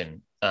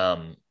question.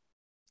 To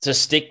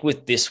stick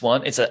with this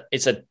one, it's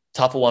a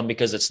tougher one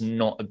because it's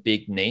not a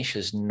big niche.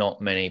 There's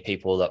not many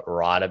people that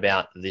write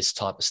about this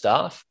type of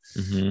stuff.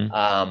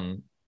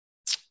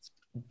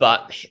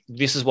 But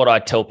this is what I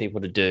tell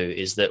people to do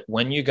is that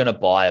when you're going to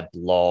buy a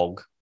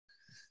blog,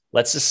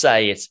 let's just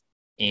say it's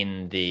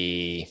in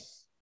the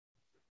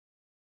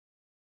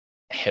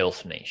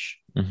health niche,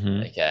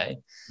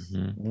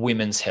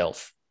 women's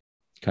health,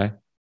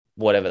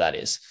 whatever that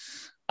is.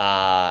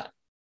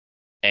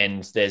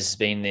 And there's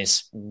been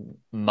this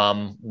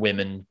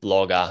women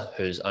blogger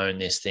who's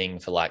owned this thing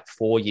for like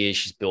 4 years.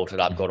 She's built it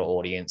up, got an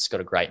audience,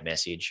 got a great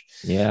message.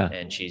 Yeah.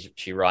 And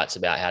she writes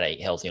about how to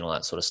eat healthy and all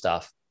that sort of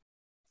stuff.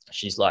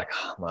 She's like,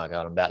 oh my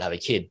God, I'm about to have a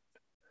kid.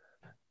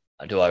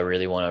 Do I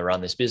really want to run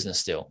this business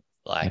still?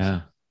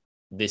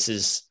 This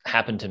has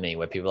happened to me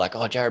where people are like,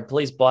 oh, Jared,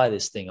 please buy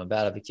this thing. I'm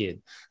about to have a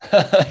kid.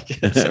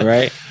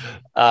 Right.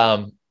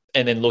 And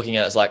then looking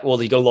at it, it's like,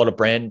 well, you got a lot of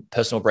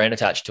personal brand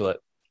attached to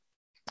it.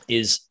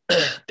 Is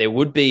there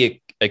would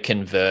be a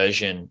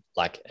conversion,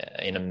 like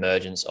an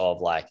emergence of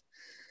like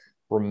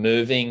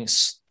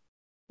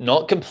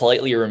not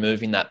completely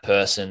removing that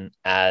person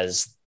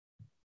as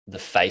the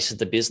face of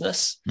the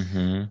business,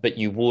 but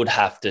you would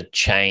have to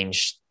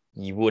change.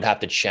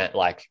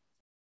 Like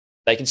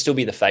they can still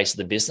be the face of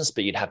the business,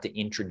 but you'd have to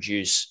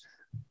introduce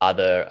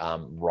other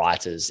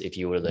writers if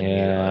you were the new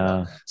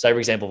owner. So, for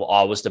example, if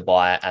I was to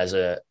buy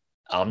it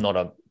I'm not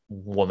a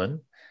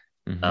woman,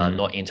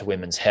 not into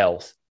women's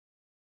health,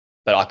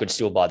 but I could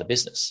still buy the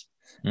business.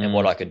 And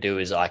what I could do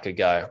is I could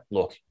go,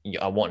 look,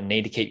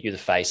 need to keep you the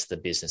face of the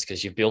business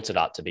because you've built it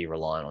up to be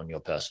reliant on your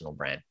personal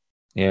brand.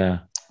 Yeah.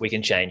 We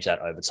can change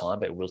that over time,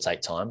 but it will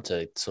take time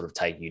to sort of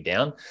take you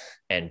down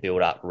and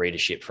build up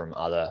readership from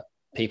other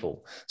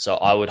people. So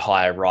I would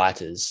hire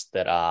writers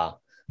that are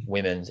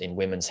in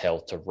women's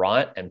health to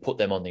write and put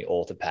them on the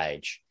author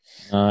page.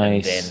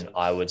 Nice. And then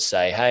I would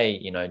say, hey,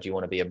 do you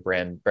want to be a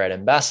brand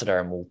ambassador?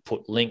 And we'll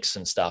put links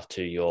and stuff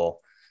to your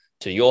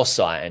to your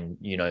site, and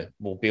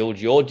we'll build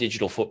your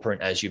digital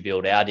footprint as you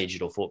build our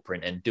digital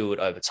footprint, and do it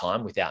over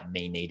time without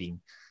me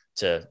needing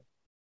to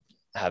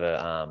have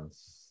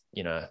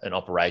an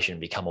operation,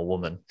 become a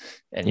woman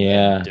and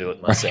do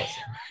it myself.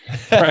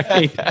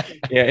 Right.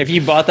 Yeah. If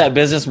you bought that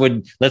business,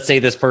 let's say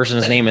this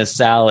person's name is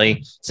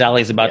Sally.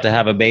 Sally's about to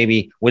have a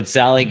baby. Would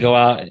Sally go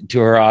out to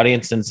her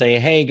audience and say,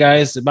 "Hey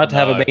guys, about to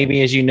have a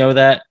baby"? As you know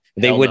that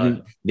they wouldn't.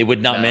 No. They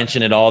would not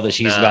mention at all that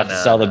she's about to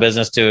sell the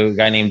business to a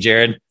guy named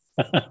Jared.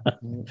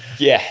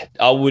 Yeah,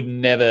 I would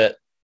never.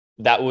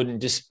 It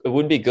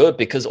wouldn't be good,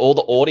 because all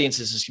the audience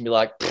is just gonna be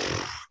like,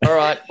 all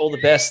right, all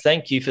the best.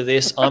 Thank you for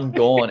this. I'm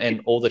gone.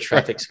 And all the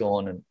traffic's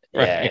gone. And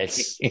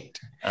it's,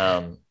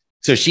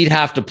 so she'd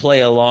have to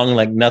play along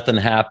like nothing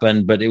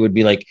happened, but it would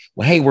be like,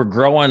 well, hey, we're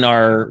growing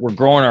our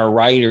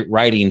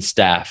writing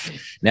staff.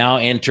 Now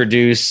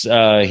introduce,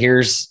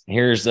 here's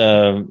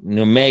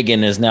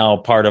Megan is now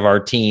part of our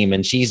team,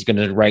 and she's going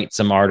to write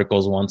some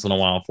articles once in a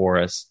while for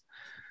us.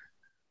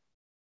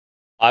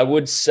 I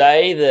would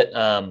say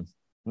that,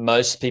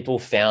 most people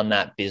found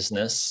that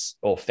business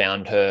or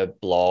found her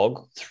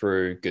blog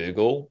through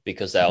Google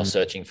because they were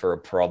searching for a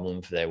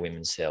problem for their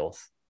women's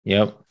health.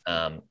 Yep.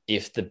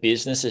 If the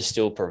business is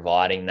still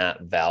providing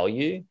that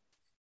value,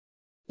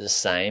 the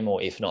same or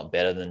if not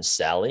better than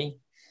Sally,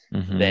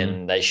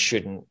 then they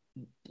shouldn't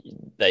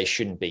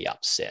be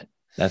upset.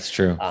 That's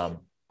true.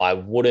 I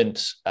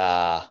wouldn't.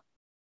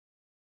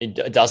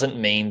 It doesn't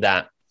mean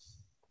that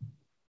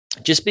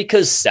just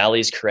because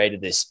Sally's created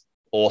this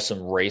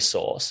awesome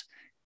resource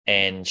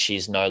and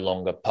she's no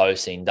longer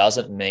posting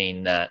doesn't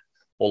mean that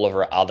all of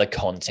her other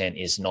content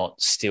is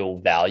not still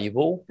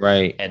valuable,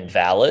 right, and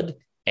valid,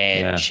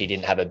 and she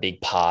didn't have a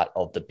big part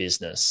of the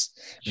business.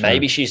 Sure.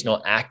 Maybe she's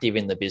not active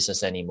in the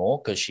business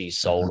anymore because she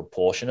sold a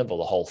portion of the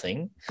whole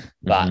thing,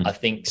 but I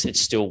think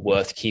it's still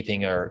worth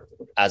keeping her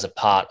as a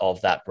part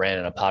of that brand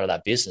and a part of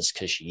that business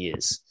because she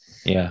is.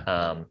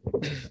 Yeah.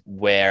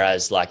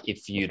 Whereas like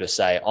if you to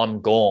say,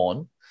 I'm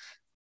gone,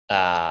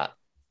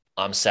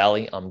 I'm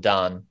Sally, I'm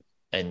done,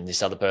 and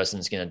this other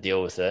person's going to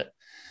deal with it.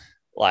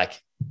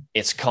 Like,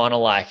 it's kind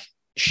of like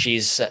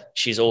she's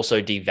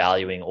also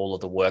devaluing all of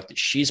the work that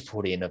she's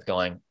put in of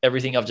going,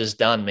 everything I've just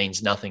done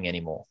means nothing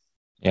anymore.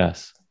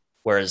 Yes.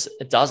 Whereas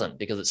it doesn't,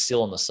 because it's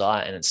still on the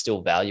site and it's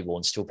still valuable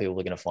and still people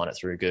are going to find it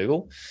through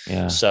Google.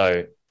 Yeah.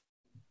 So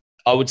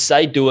I would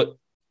say do it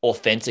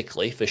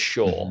authentically for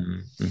sure.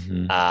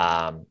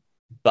 But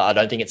I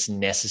don't think it's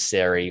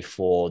necessary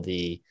for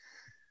the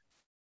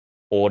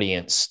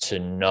audience to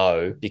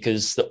know,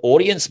 because the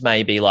audience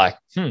may be like,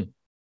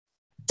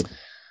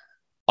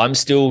 I'm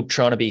still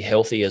trying to be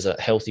healthy as a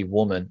healthy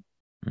woman,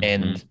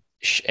 and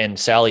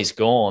Sally's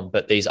gone,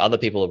 but these other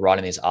people are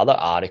writing these other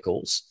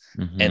articles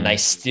and they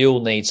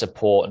still need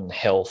support and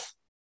health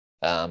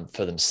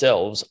for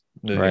themselves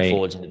moving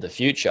forward into the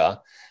future.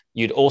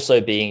 You'd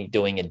also be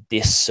doing a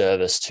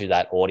disservice to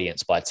that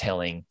audience by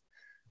telling,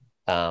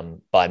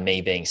 by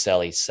me being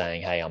Sally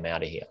saying, hey, I'm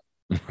out of here.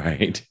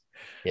 Right.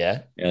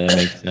 Yeah. Yeah, that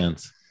makes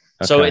sense.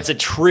 Okay. So it's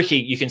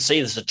you can see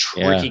there's a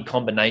tricky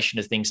combination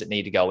of things that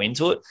need to go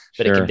into it,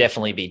 but it can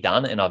definitely be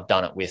done. And I've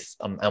done it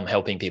I'm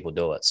helping people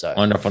do it. So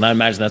wonderful. And I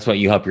imagine that's what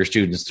you help your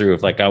students through.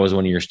 If like I was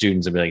one of your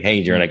students, I'd be like,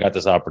 hey, Jared, I got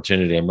this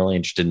opportunity. I'm really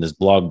interested in this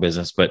blog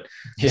business, but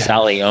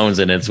Sally owns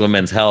it. It's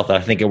women's health. I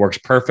think it works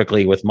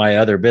perfectly with my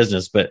other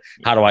business, but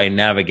how do I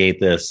navigate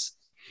this?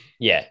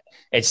 Yeah,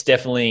 it's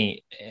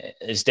definitely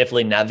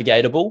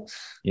navigatable.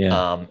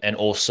 Yeah. And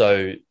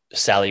also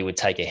Sally would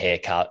take a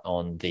haircut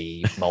on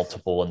the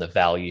multiple and the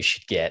value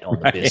she'd get on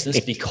the business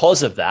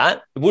because of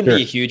that. It wouldn't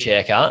be a huge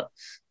haircut,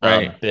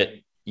 but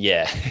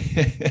yeah.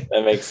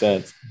 That makes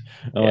sense.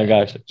 Oh my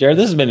gosh, Jared,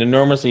 this has been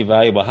enormously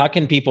valuable. How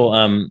can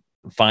people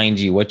find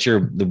you? What's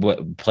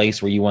the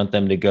place where you want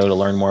them to go to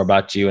learn more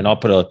about you? And I'll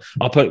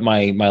put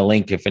my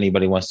link if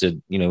anybody wants to,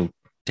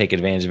 take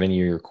advantage of any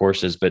of your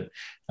courses, but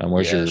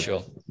where's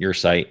your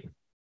site?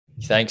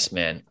 Thanks,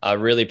 man. I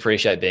really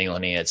appreciate being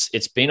on here.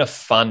 It's been a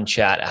fun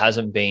chat. It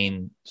hasn't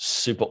been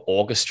super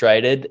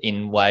orchestrated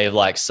in way of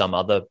like some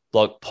other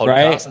blog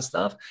podcasts and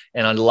stuff.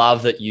 And I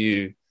love that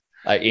you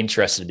are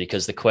interested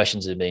because the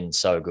questions have been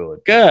so good.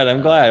 Good.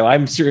 I'm glad.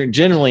 I'm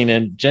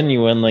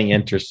genuinely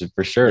interested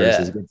for sure. This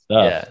is good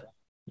stuff.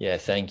 Yeah.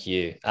 Thank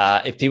you.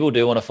 If people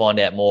do want to find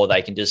out more,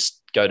 they can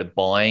just go to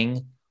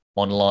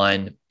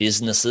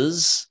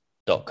buyingonlinebusinesses.com.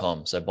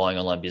 So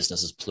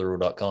buyingonlinebusinesses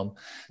plural.com.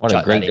 What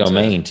a great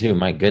domain too.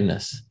 My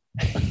goodness.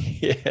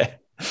 Yeah.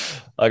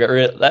 I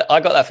got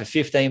that for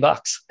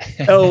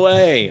 $15. No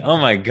way. Oh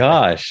my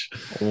gosh.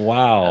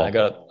 Wow. I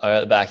got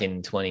it back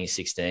in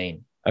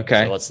 2016.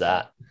 Okay. So what's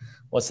that?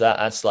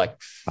 That's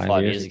like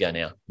 5 years ago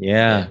now.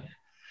 Yeah.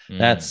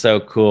 That's so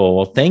cool.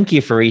 Well, thank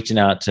you for reaching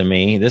out to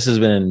me. This has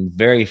been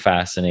very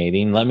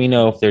fascinating. Let me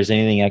know if there's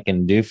anything I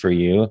can do for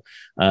you.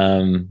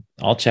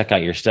 I'll check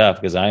out your stuff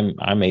because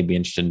I may be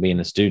interested in being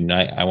a student.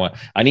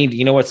 I need,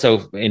 you know, what's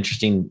so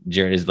interesting,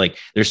 Jared, is like,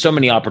 there's so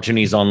many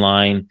opportunities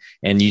online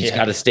and you just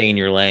got to stay in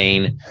your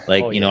lane.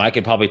 Like, you know, I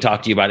could probably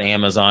talk to you about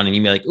Amazon and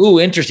you'd be like, ooh,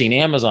 interesting,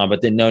 Amazon.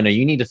 But then no,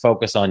 you need to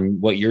focus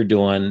on what you're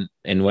doing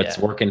and what's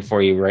working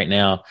for you right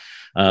now.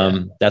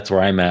 That's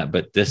where I'm at.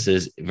 But this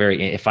is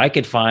if I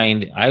could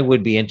find, I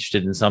would be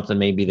interested in something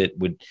maybe that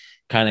would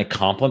kind of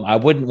complement. I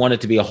wouldn't want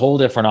it to be a whole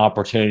different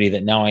opportunity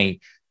that now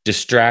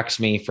distracts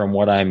me from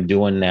what I'm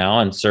doing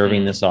now and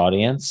serving this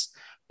audience.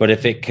 But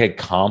if it could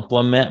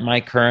complement my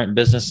current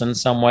business in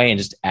some way and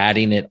just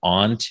adding it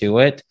on to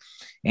it,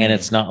 and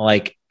it's not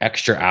like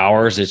extra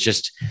hours, it's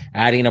just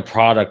adding a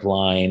product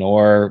line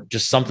or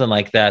just something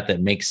like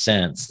that makes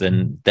sense,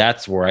 then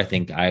that's where I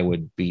think I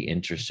would be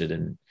interested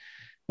in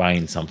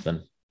buying something.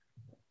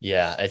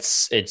 Yeah,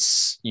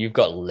 it's you've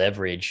got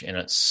leverage, and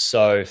it's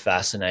so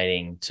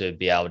fascinating to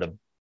be able to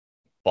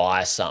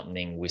buy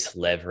something with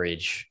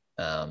leverage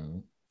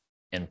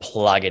and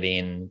plug it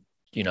in,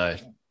 you know,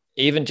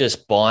 even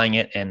just buying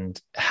it and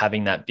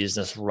having that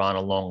business run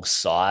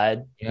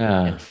alongside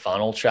and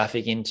funnel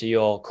traffic into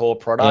your core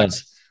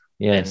product.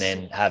 And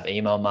then have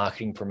email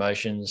marketing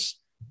promotions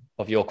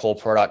of your core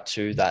product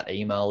to that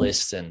email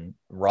list and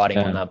writing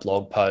on that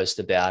blog post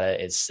about it.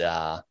 It's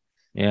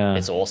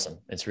awesome.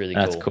 It's really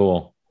cool. That's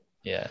cool.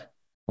 Yeah.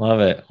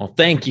 Love it. Well,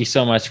 thank you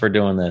so much for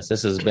doing this.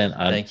 This has been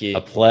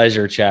a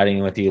pleasure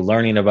chatting with you,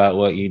 learning about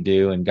what you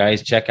do. And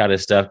guys, check out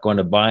his stuff. Going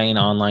to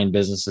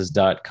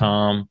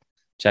buyingonlinebusinesses.com.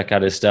 Check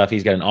out his stuff.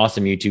 He's got an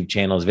awesome YouTube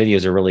channel. His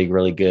videos are really,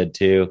 really good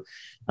too.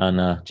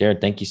 And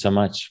Jared, thank you so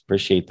much.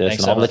 Appreciate this.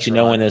 Thanks, and I'll let you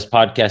know when this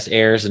podcast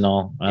airs, and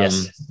I'll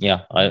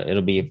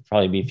it'll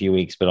probably be a few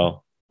weeks, but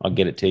I'll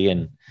get it to you.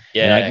 And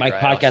my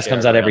podcast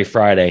comes out every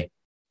Friday.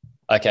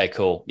 Okay,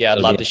 cool. Yeah, I'd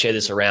love to share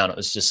this around. It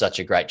was just such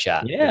a great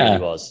chat. Yeah, it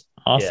really was.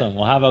 Awesome.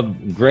 Well, have a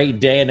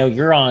great day. I know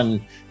you're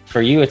on.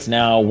 For you, it's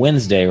now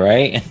Wednesday,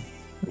 right?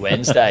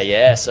 Wednesday,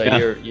 yeah. So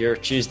you're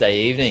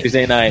Tuesday evening.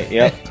 Tuesday night.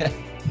 Yep.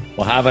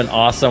 Well, have an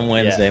awesome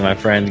Wednesday, my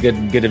friend.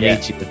 Good to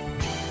meet you.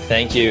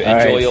 Thank you.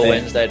 Enjoy your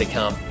Wednesday to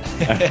come.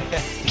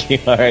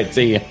 All right.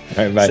 See you.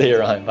 All right. Bye. See you,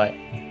 Ryan. Bye.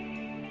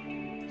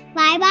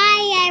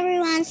 Bye-bye,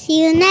 everyone.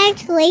 See you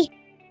next week.